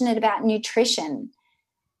passionate about nutrition?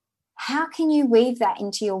 How can you weave that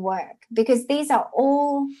into your work? Because these are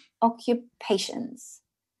all occupations.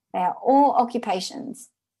 They are all occupations.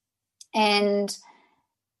 And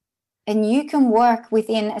you can work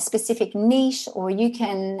within a specific niche, or you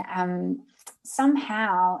can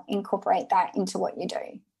somehow incorporate that into what you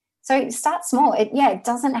do. So start small. It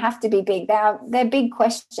doesn't have to be big. They're big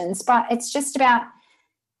questions, but it's just about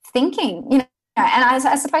thinking, and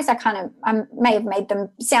I suppose I may have made them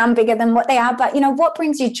sound bigger than what they are, but, what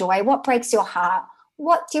brings you joy? What breaks your heart?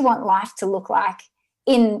 What do you want life to look like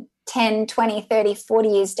in 10, 20, 30, 40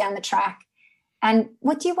 years down the track? And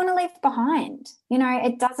what do you want to leave behind?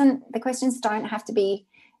 The questions don't have to be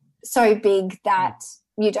so big that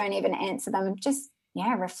you don't even answer them. Just,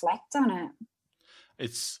 reflect on it.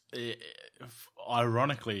 It's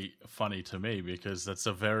ironically funny to me because that's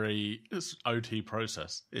a very OT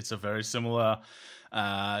process. It's a very similar,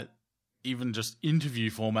 even just interview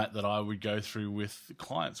format that I would go through with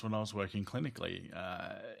clients when I was working clinically.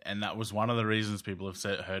 And that was one of the reasons people have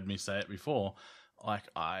heard me say it before. Like,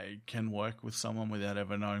 I can work with someone without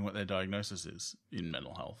ever knowing what their diagnosis is in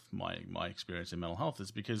mental health. My experience in mental health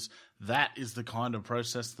is because that is the kind of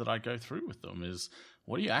process that I go through with them is,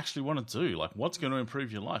 what do you actually want to do? Like, what's going to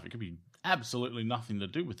improve your life? It could be absolutely nothing to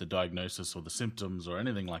do with the diagnosis or the symptoms or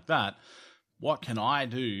anything like that. What can I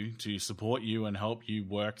do to support you and help you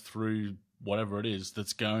work through whatever it is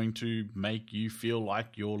that's going to make you feel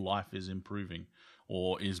like your life is improving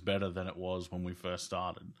or is better than it was when we first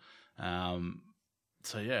started?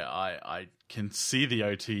 So, I can see the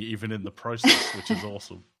OT even in the process, which is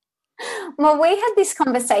awesome. Well, we had this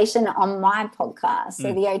conversation on my podcast,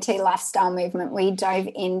 so the OT Lifestyle Movement. We dove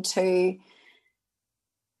into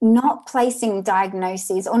not placing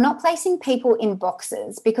diagnoses or not placing people in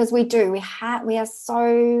boxes, because we are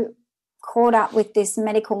so caught up with this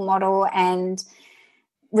medical model and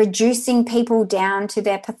reducing people down to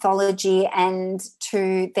their pathology and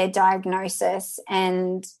to their diagnosis.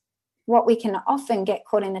 And what we can often get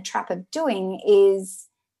caught in the trap of doing is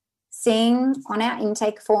seeing on our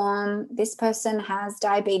intake form, this person has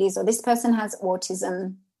diabetes or this person has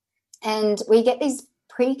autism. And we get these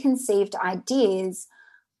preconceived ideas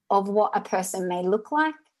of what a person may look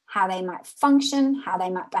like, how they might function, how they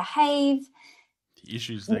might behave. The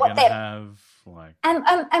issues they're going to have.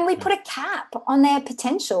 And we put a cap on their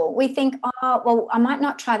potential. We think, I might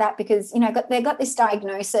not try that because, they've got this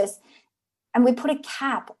diagnosis. And we put a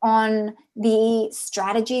cap on the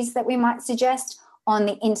strategies that we might suggest, on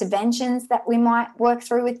the interventions that we might work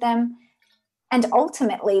through with them, and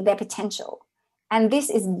ultimately their potential. And this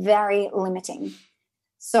is very limiting.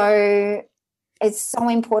 So it's so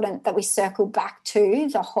important that we circle back to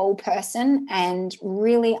the whole person and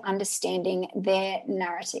really understanding their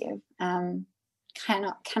narrative.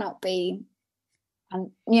 Cannot be,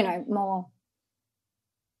 more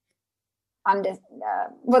under,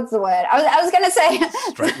 what's the word? I was going to say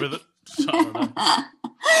straight with it. I don't know.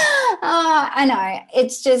 I know.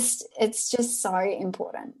 It's just so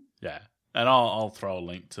important. Yeah. And I'll throw a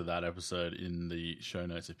link to that episode in the show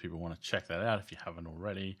notes if people want to check that out, if you haven't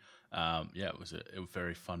already. It was a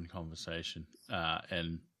very fun conversation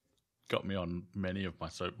and got me on many of my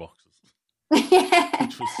soapboxes. Yeah.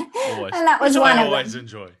 Which was always, and that was one I of always them.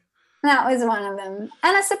 enjoy. That was one of them.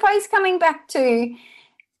 And I suppose coming back to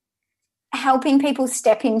helping people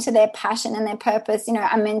step into their passion and their purpose,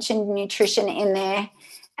 I mentioned nutrition in there.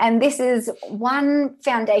 And this is one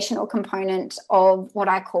foundational component of what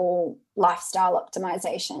I call lifestyle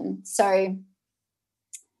optimization. So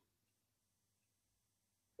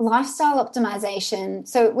lifestyle optimization,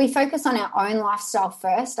 so we focus on our own lifestyle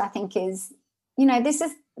first, I think is, this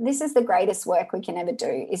is the greatest work we can ever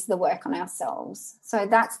do, is the work on ourselves. So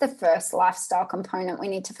that's the first lifestyle component we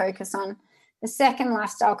need to focus on. The second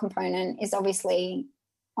lifestyle component is obviously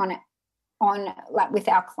on with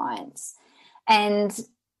our clients. And,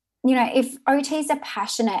 if OTs are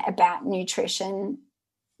passionate about nutrition,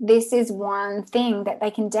 this is one thing that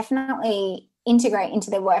they can definitely integrate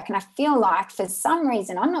into their work. And I feel like for some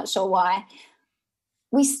reason, I'm not sure why,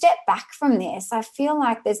 we step back from this. I feel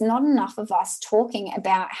like there's not enough of us talking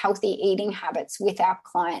about healthy eating habits with our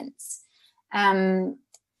clients. And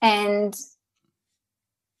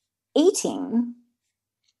eating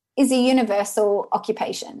is a universal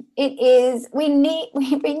occupation. It is, we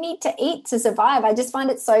need to eat to survive. I just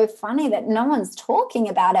find it so funny that no one's talking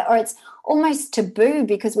about it, or it's almost taboo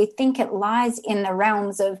because we think it lies in the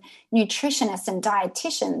realms of nutritionists and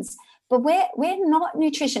dietitians. But we're not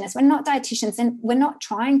nutritionists, we're not dietitians, and we're not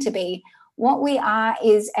trying to be. What we are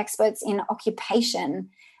is experts in occupation,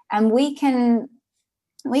 and we can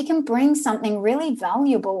we can bring something really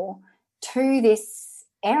valuable to this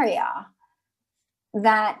area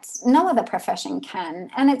that no other profession can.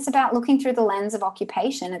 And it's about looking through the lens of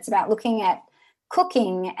occupation. It's about looking at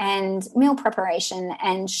cooking and meal preparation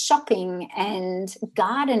and shopping and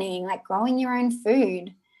gardening, like growing your own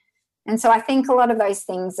food. And so I think a lot of those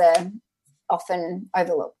things are often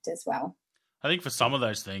overlooked as well. I think for some of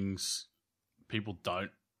those things, people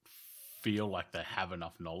don't feel like they have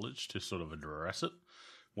enough knowledge to sort of address it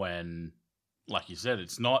when, like you said,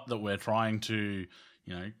 it's not that we're trying to,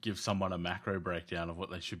 give someone a macro breakdown of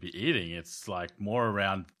what they should be eating. It's like more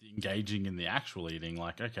around engaging in the actual eating.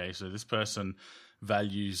 Like, okay, so this person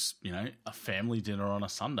values, a family dinner on a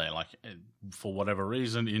Sunday, like for whatever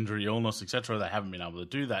reason, injury, illness, etc. They haven't been able to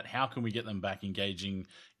do that. How can we get them back engaging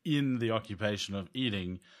in the occupation of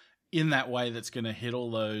eating in that way that's going to hit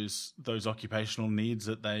all those occupational needs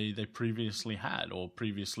that they previously had or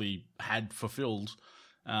previously had fulfilled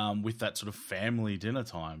with that sort of family dinner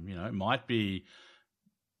time? It might be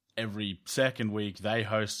every second week they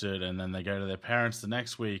host it and then they go to their parents the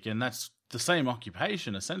next week, and that's the same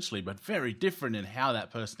occupation essentially, but very different in how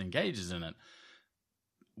that person engages in it.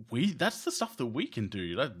 That's the stuff that we can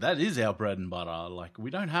do. That is our bread and butter. Like,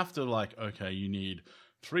 we don't have to okay, you need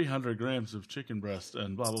 300 grams of chicken breast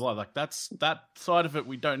and blah, blah, blah. Like, that's that side of it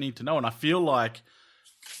we don't need to know. And I feel like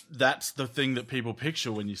that's the thing that people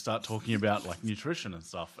picture when you start talking about like nutrition and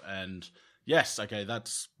stuff. And yes, okay,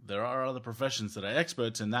 there are other professions that are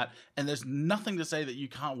experts in that, and there's nothing to say that you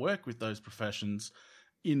can't work with those professions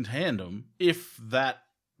in tandem if that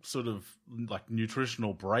sort of like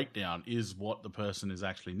nutritional breakdown is what the person is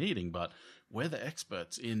actually needing. But we're the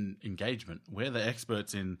experts in engagement. We're the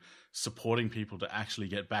experts in supporting people to actually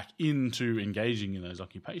get back into engaging in those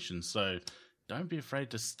occupations. So don't be afraid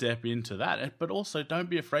to step into that, but also don't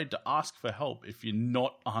be afraid to ask for help if you're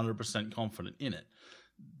not 100% confident in it.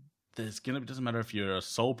 It doesn't matter if you're a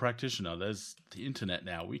sole practitioner, there's the internet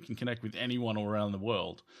now. We can connect with anyone all around the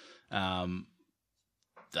world.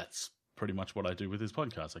 That's pretty much what I do with this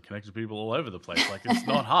podcast. I connect with people all over the place. Like, it's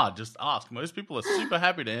not hard. Just ask. Most people are super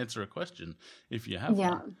happy to answer a question if you have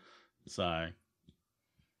one. So.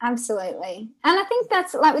 Absolutely. And I think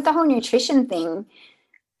that's like with the whole nutrition thing,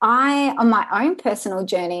 on my own personal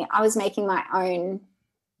journey, I was making my own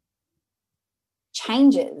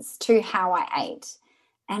changes to how I ate.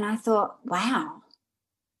 And I thought, wow,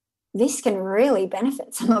 this can really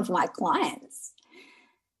benefit some of my clients.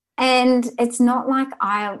 And it's not like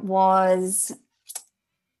I was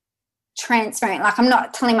transferring, like I'm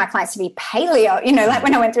not telling my clients to be paleo, like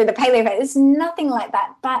when I went through the paleo phase, it's nothing like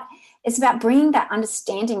that. But it's about bringing that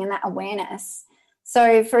understanding and that awareness.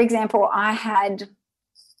 So, for example, I had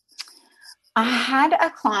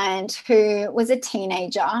a client who was a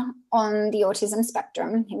teenager on the autism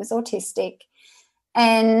spectrum. He was autistic.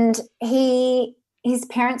 And his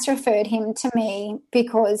parents referred him to me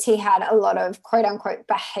because he had a lot of quote unquote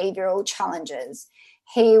behavioral challenges.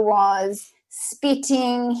 He was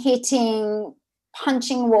spitting, hitting,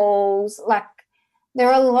 punching walls. Like, there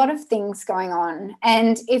are a lot of things going on.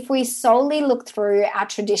 And if we solely look through our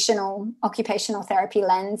traditional occupational therapy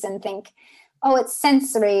lens and think, oh, it's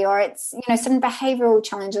sensory, or it's, some behavioral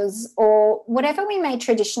challenges, or whatever we may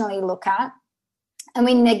traditionally look at, and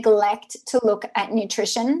we neglect to look at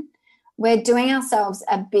nutrition, we're doing ourselves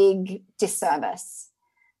a big disservice.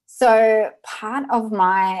 So part of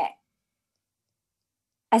my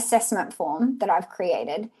assessment form that I've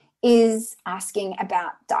created is asking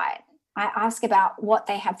about diet. I ask about what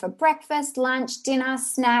they have for breakfast, lunch, dinner,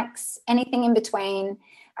 snacks, anything in between,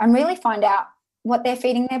 and really find out what they're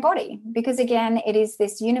feeding their body. Because again, it is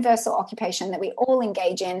this universal occupation that we all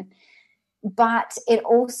engage in, but it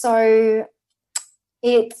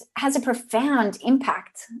has a profound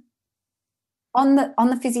impact on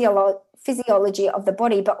the physiology of the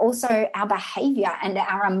body, but also our behavior and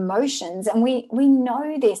our emotions. And we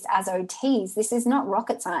know this as OTs. This is not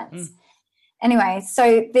rocket science. Anyway,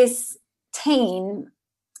 so this teen,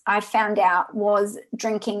 I found out, was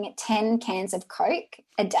drinking 10 cans of Coke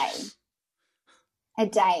a day.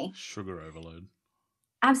 Sugar overload.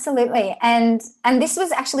 Absolutely. And this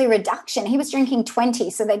was actually a reduction. He was drinking 20,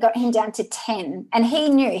 so they got him down to 10. And he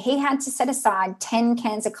knew he had to set aside 10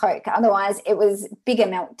 cans of Coke. Otherwise, it was bigger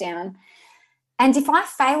meltdown. And if I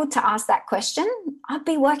failed to ask that question, I'd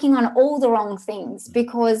be working on all the wrong things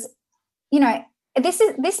because,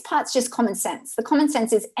 this part's just common sense. The common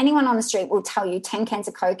sense is anyone on the street will tell you 10 cans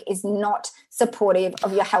of Coke is not supportive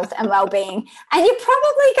of your health and well-being. And you're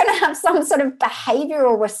probably going to have some sort of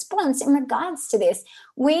behavioral response in regards to this.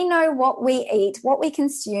 We know what we eat, what we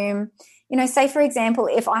consume. Say, for example,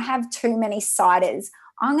 if I have too many ciders,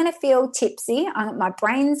 I'm going to feel tipsy. My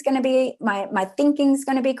brain's going to be, my thinking's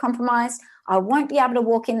going to be compromised. I won't be able to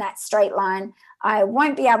walk in that straight line. I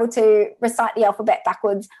won't be able to recite the alphabet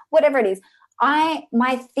backwards, whatever it is.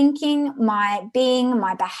 My thinking, my being,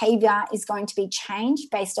 my behavior is going to be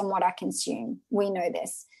changed based on what I consume. We know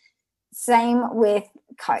this. Same with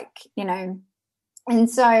Coke, And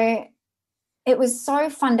so it was so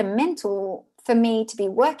fundamental for me to be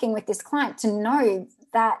working with this client to know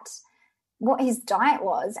that what his diet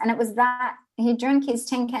was. And it was that he'd drink his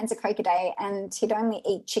 10 cans of Coke a day and he'd only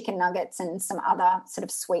eat chicken nuggets and some other sort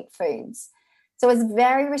of sweet foods. So it was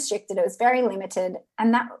very restricted. It was very limited.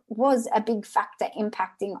 And that was a big factor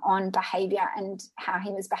impacting on behavior and how he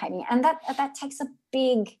was behaving. And that takes a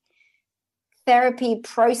big therapy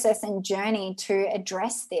process and journey to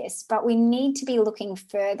address this. But we need to be looking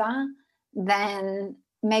further than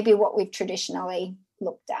maybe what we've traditionally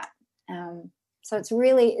looked at. So it's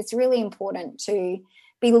really important to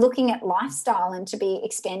be looking at lifestyle and to be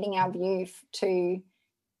expanding our view to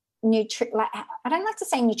I don't like to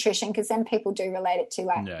say nutrition because then people do relate it to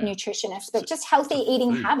nutritionists, but just healthy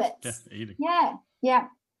eating habits. Yeah, eating. Yeah.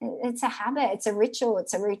 It's a habit. It's a ritual.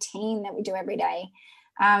 It's a routine that we do every day.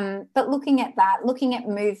 But looking at that, looking at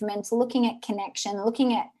movement, looking at connection,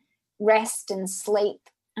 looking at rest and sleep.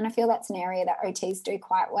 And I feel that's an area that OTs do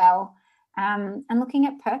quite well. And looking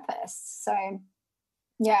at purpose. So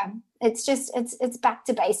yeah, it's back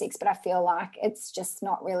to basics, but I feel like it's just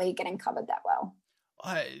not really getting covered that well.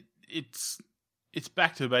 It's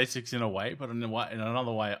back to basics in a way, but in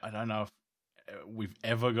another way, I don't know if we've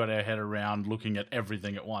ever got our head around looking at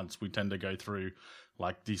everything at once. We tend to go through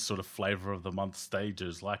like these sort of flavor of the month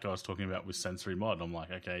stages, like I was talking about with Sensory Mod. I'm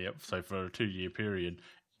like, okay, yep. So for a 2-year period,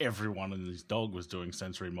 everyone and his dog was doing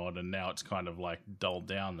Sensory Mod, and now it's kind of like dulled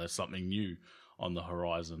down. There's something new on the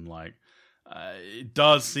horizon. Like it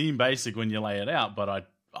does seem basic when you lay it out, but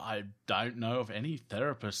I don't know of any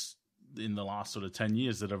therapists in the last sort of 10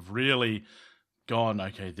 years that have really gone,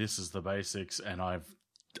 okay, this is the basics, and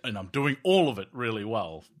I'm doing all of it really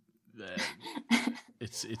well.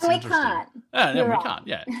 It's we interesting. Can't. No, we can't.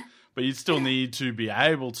 Yeah, but you still need to be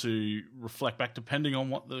able to reflect back depending on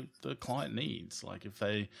what the client needs. Like if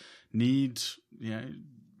they need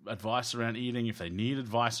advice around eating, if they need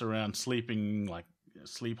advice around sleeping, like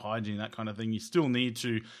sleep hygiene, that kind of thing, you still need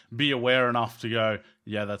to be aware enough to go,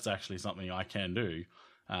 yeah, that's actually something I can do.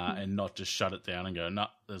 And not just shut it down and go, no,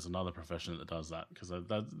 there's another profession that does that. Because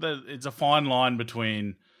it's a fine line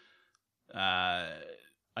between, I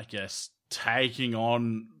guess, taking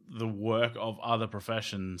on the work of other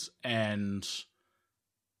professions and,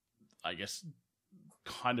 I guess,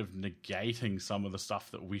 kind of negating some of the stuff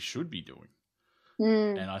that we should be doing.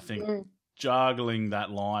 And I think juggling that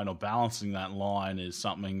line or balancing that line is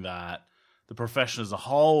something that the profession as a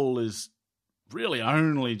whole is really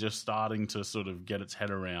only just starting to sort of get its head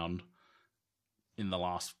around in the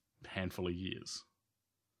last handful of years.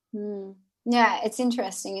 Yeah, it's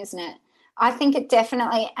interesting, isn't it? I think it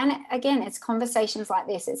definitely, and again, it's conversations like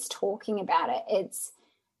this, it's talking about it, it's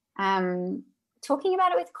talking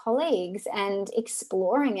about it with colleagues and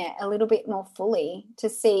exploring it a little bit more fully to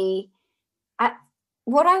see.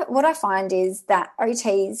 What I find is that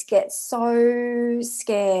OTs get so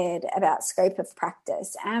scared about scope of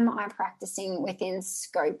practice. Am I practicing within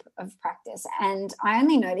scope of practice? And I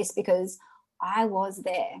only know this because I was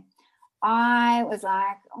there. I was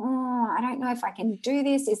like, I don't know if I can do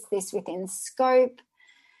this. Is this within scope?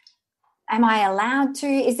 Am I allowed to?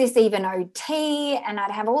 Is this even OT? And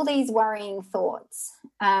I'd have all these worrying thoughts.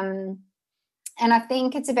 And I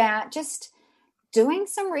think it's about just doing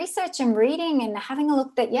some research and reading and having a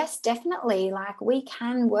look that, yes, definitely, like we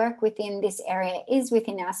can work within this area, is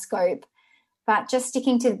within our scope, but just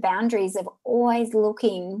sticking to the boundaries of always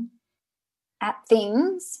looking at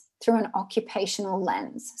things through an occupational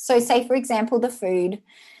lens. So say, for example, the food,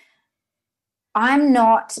 I'm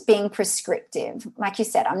not being prescriptive. Like you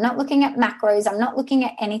said, I'm not looking at macros. I'm not looking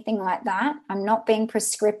at anything like that. I'm not being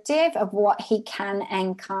prescriptive of what he can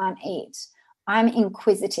and can't eat. I'm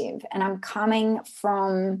inquisitive and I'm coming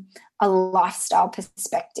from a lifestyle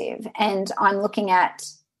perspective, and I'm looking at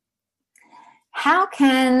how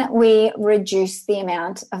can we reduce the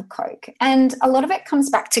amount of Coke? And a lot of it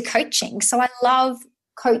comes back to coaching. So I love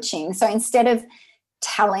coaching. So instead of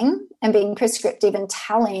telling and being prescriptive and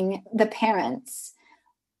telling the parents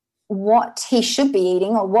what he should be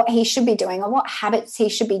eating or what he should be doing or what habits he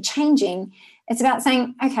should be changing, it's about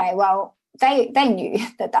saying, okay, well, they knew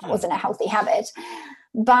that wasn't a healthy habit,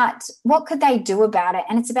 but what could they do about it?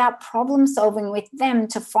 And it's about problem solving with them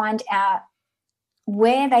to find out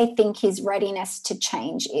where they think his readiness to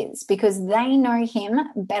change is, because they know him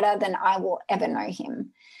better than I will ever know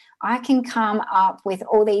him. I can come up with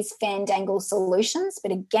all these fandangle solutions,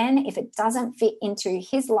 but again, if it doesn't fit into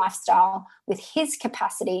his lifestyle, with his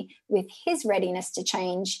capacity, with his readiness to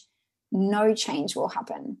change, no change will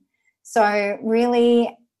happen. So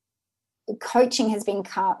really, coaching has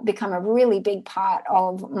become a really big part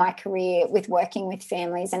of my career with working with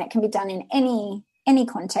families, and it can be done in any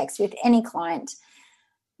context with any client,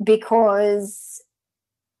 because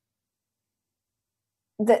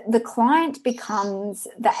the client becomes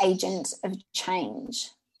the agent of change.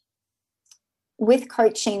 With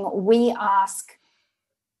coaching, we ask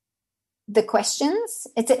the questions.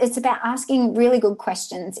 It's about asking really good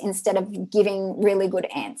questions instead of giving really good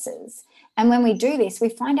answers. And when we do this, we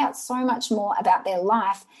find out so much more about their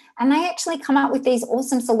life, and they actually come up with these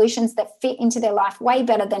awesome solutions that fit into their life way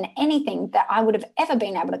better than anything that I would have ever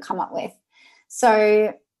been able to come up with.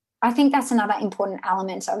 So I think that's another important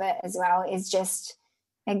element of it as well, is just,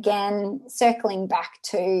 again, circling back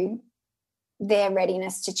to their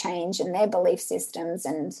readiness to change and their belief systems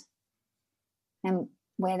and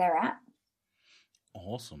where they're at.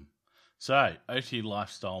 Awesome. So, OT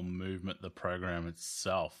Lifestyle Movement, the program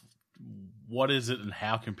itself, what is it and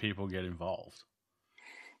how can people get involved?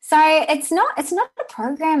 So it's not a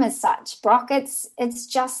program as such, Brock. It's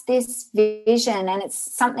just this vision, and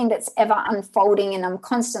it's something that's ever unfolding, and I'm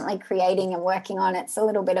constantly creating and working on. It's a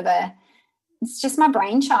little bit of it's just my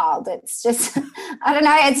brainchild. It's just, I don't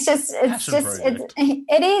know.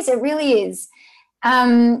 It really is.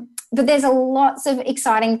 But there's lots of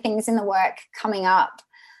exciting things in the work coming up.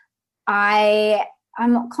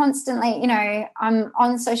 I'm constantly, I'm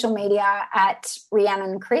on social media at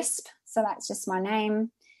Rhiannon Crisp. So that's just my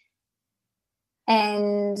name.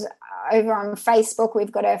 And over on Facebook,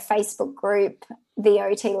 we've got a Facebook group, the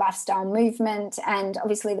OT Lifestyle Movement, and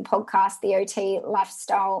obviously the podcast, the OT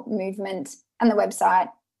Lifestyle Movement, and the website,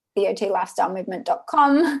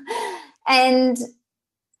 theotlifestylemovement.com. And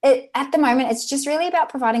at the moment, it's just really about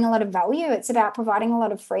providing a lot of value. It's about providing a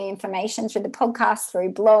lot of free information through the podcast,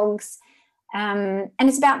 through blogs. And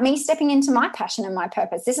it's about me stepping into my passion and my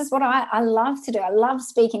purpose. This is what I love to do. I love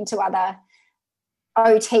speaking to other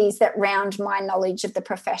OTs that round my knowledge of the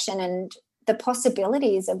profession and the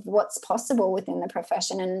possibilities of what's possible within the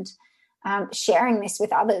profession, and sharing this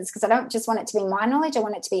with others, because I don't just want it to be my knowledge. I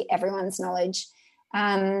want it to be everyone's knowledge.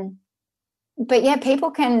 But yeah,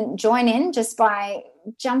 people can join in just by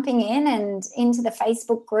jumping in and into the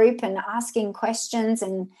Facebook group and asking questions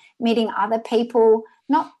and meeting other people,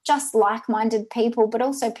 not just like-minded people, but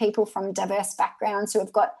also people from diverse backgrounds who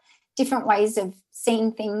have got different ways of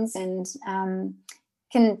seeing things, and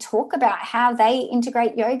can talk about how they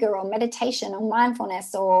integrate yoga or meditation or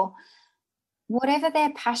mindfulness or whatever their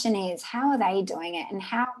passion is. How are they doing it, and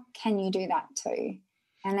how can you do that too?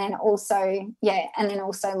 And then also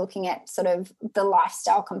looking at sort of the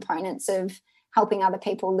lifestyle components of helping other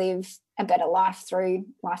people live a better life through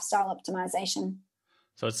lifestyle optimization.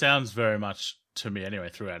 So it sounds very much to me anyway,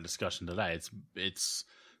 through our discussion today, it's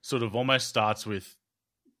sort of almost starts with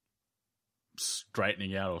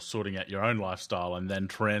straightening out or sorting out your own lifestyle, and then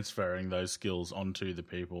transferring those skills onto the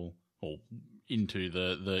people, or into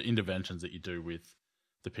the interventions that you do with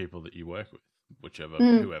the people that you work with,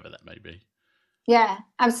 whoever that may be. Yeah,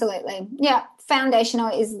 absolutely. Yeah, foundational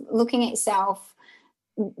is looking at yourself,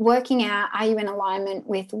 working out, are you in alignment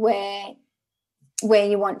with where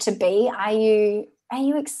you want to be? Are you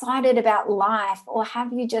excited about life, or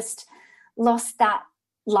have you just lost that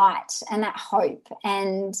light and that hope,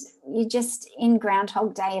 and you're just in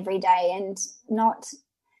Groundhog Day every day and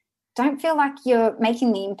don't feel like you're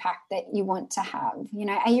making the impact that you want to have?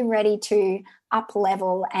 Are you ready to up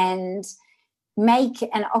level and make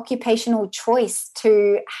an occupational choice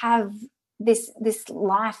to have this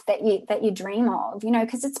life that you dream of?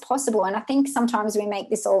 Because it's possible. And I think sometimes we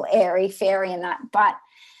make this all airy fairy and that, but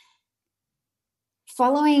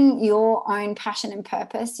following your own passion and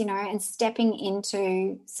purpose, and stepping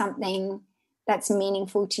into something that's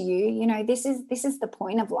meaningful to you, this is the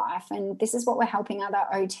point of life, and this is what we're helping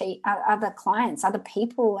other clients, other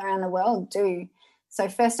people around the world do. So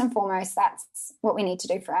first and foremost, that's what we need to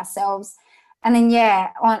do for ourselves. And then,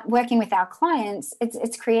 on working with our clients,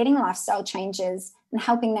 it's creating lifestyle changes and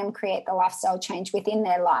helping them create the lifestyle change within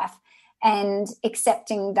their life, and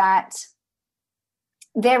accepting that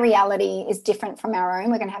their reality is different from our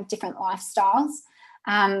own. We're going to have different lifestyles,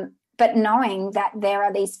 but knowing that there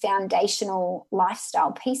are these foundational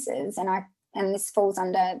lifestyle pieces, and this falls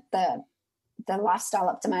under the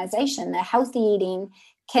lifestyle optimization, the healthy eating,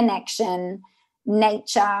 connection,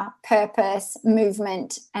 nature, purpose,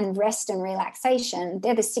 movement, and rest and relaxation.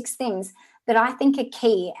 They're the 6 things that I think are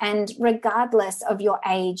key. And regardless of your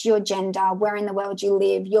age, your gender, where in the world you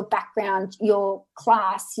live, your background, your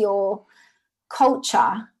class, your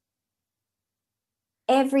culture,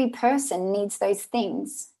 every person needs those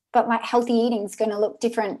things. But like healthy eating is going to look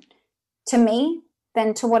different to me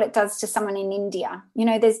than to what it does to someone in India. You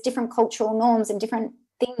know, there's different cultural norms and different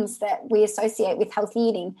things that we associate with healthy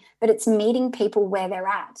eating, but it's meeting people where they're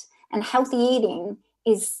at. And healthy eating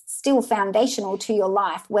is still foundational to your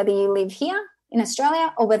life, whether you live here in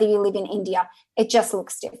Australia or whether you live in India. It just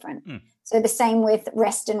looks different. So the same with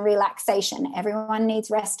rest and relaxation. Everyone needs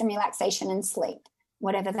rest and relaxation and sleep,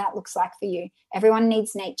 whatever that looks like for you. Everyone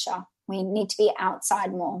needs nature. We need to be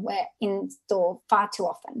outside more. We're indoor far too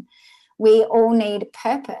often. We all need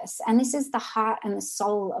purpose. And this is the heart and the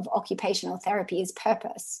soul of occupational therapy, is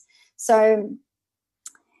purpose. So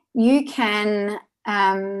you can,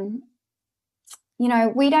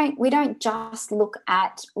 we don't just look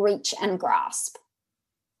at reach and grasp.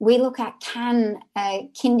 We look at, can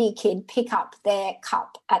a kindy kid pick up their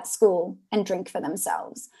cup at school and drink for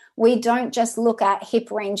themselves? We don't just look at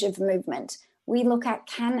hip range of movement. We look at,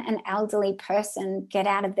 can an elderly person get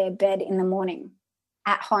out of their bed in the morning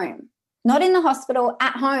at home? Not in the hospital,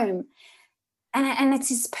 at home. And it's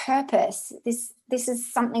his purpose. This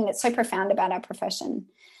is something that's so profound about our profession.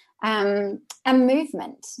 And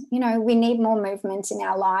movement. You know, we need more movement in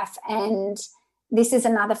our life. And this is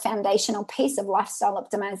another foundational piece of lifestyle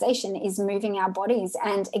optimization, is moving our bodies.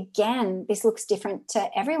 And again, this looks different to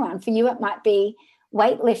everyone. For you, it might be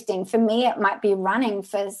weightlifting. For me, it might be running.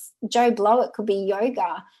 For Joe Blow, it could be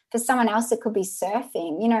yoga. For someone else, it could be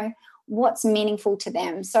surfing. You know, what's meaningful to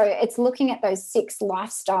them. So it's looking at those 6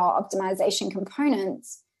 lifestyle optimization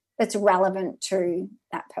components that's relevant to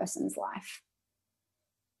that person's life.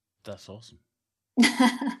 That's awesome. You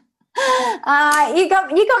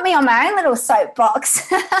got me on my own little soapbox.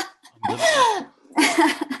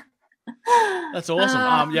 That's awesome.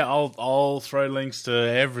 I'll throw links to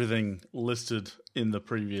everything listed in the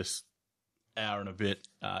previous hour and a bit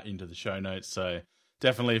into the show notes. So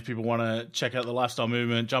definitely, if people want to check out the Lifestyle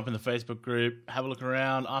Movement, jump in the Facebook group, have a look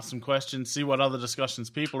around, ask some questions, see what other discussions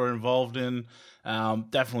people are involved in.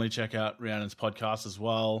 Definitely check out Rhiannon's podcast as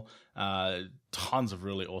well. Tons of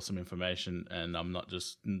really awesome information, and I'm not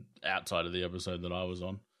just outside of the episode that I was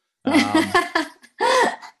on.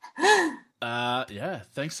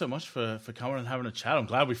 Thanks so much for coming and having a chat. I'm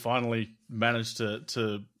glad we finally managed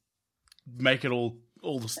to make it all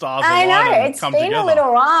the stars align. I know, it's been a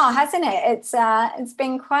little while, hasn't it? It's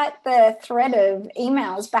been quite the thread of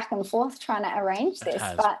emails back and forth trying to arrange this.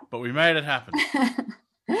 But we made it happen.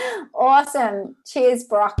 Awesome. Cheers,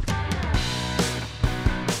 Brock.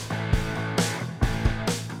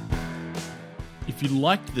 If you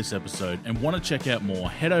liked this episode and want to check out more,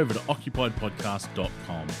 head over to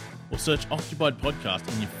occupiedpodcast.com or search Occupied Podcast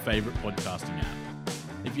in your favourite podcasting app.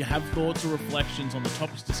 If you have thoughts or reflections on the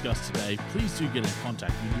topics discussed today, please do get in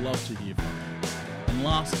contact. We'd love to hear from you. And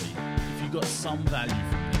lastly, if you got some value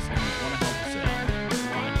from this and you want to help us out,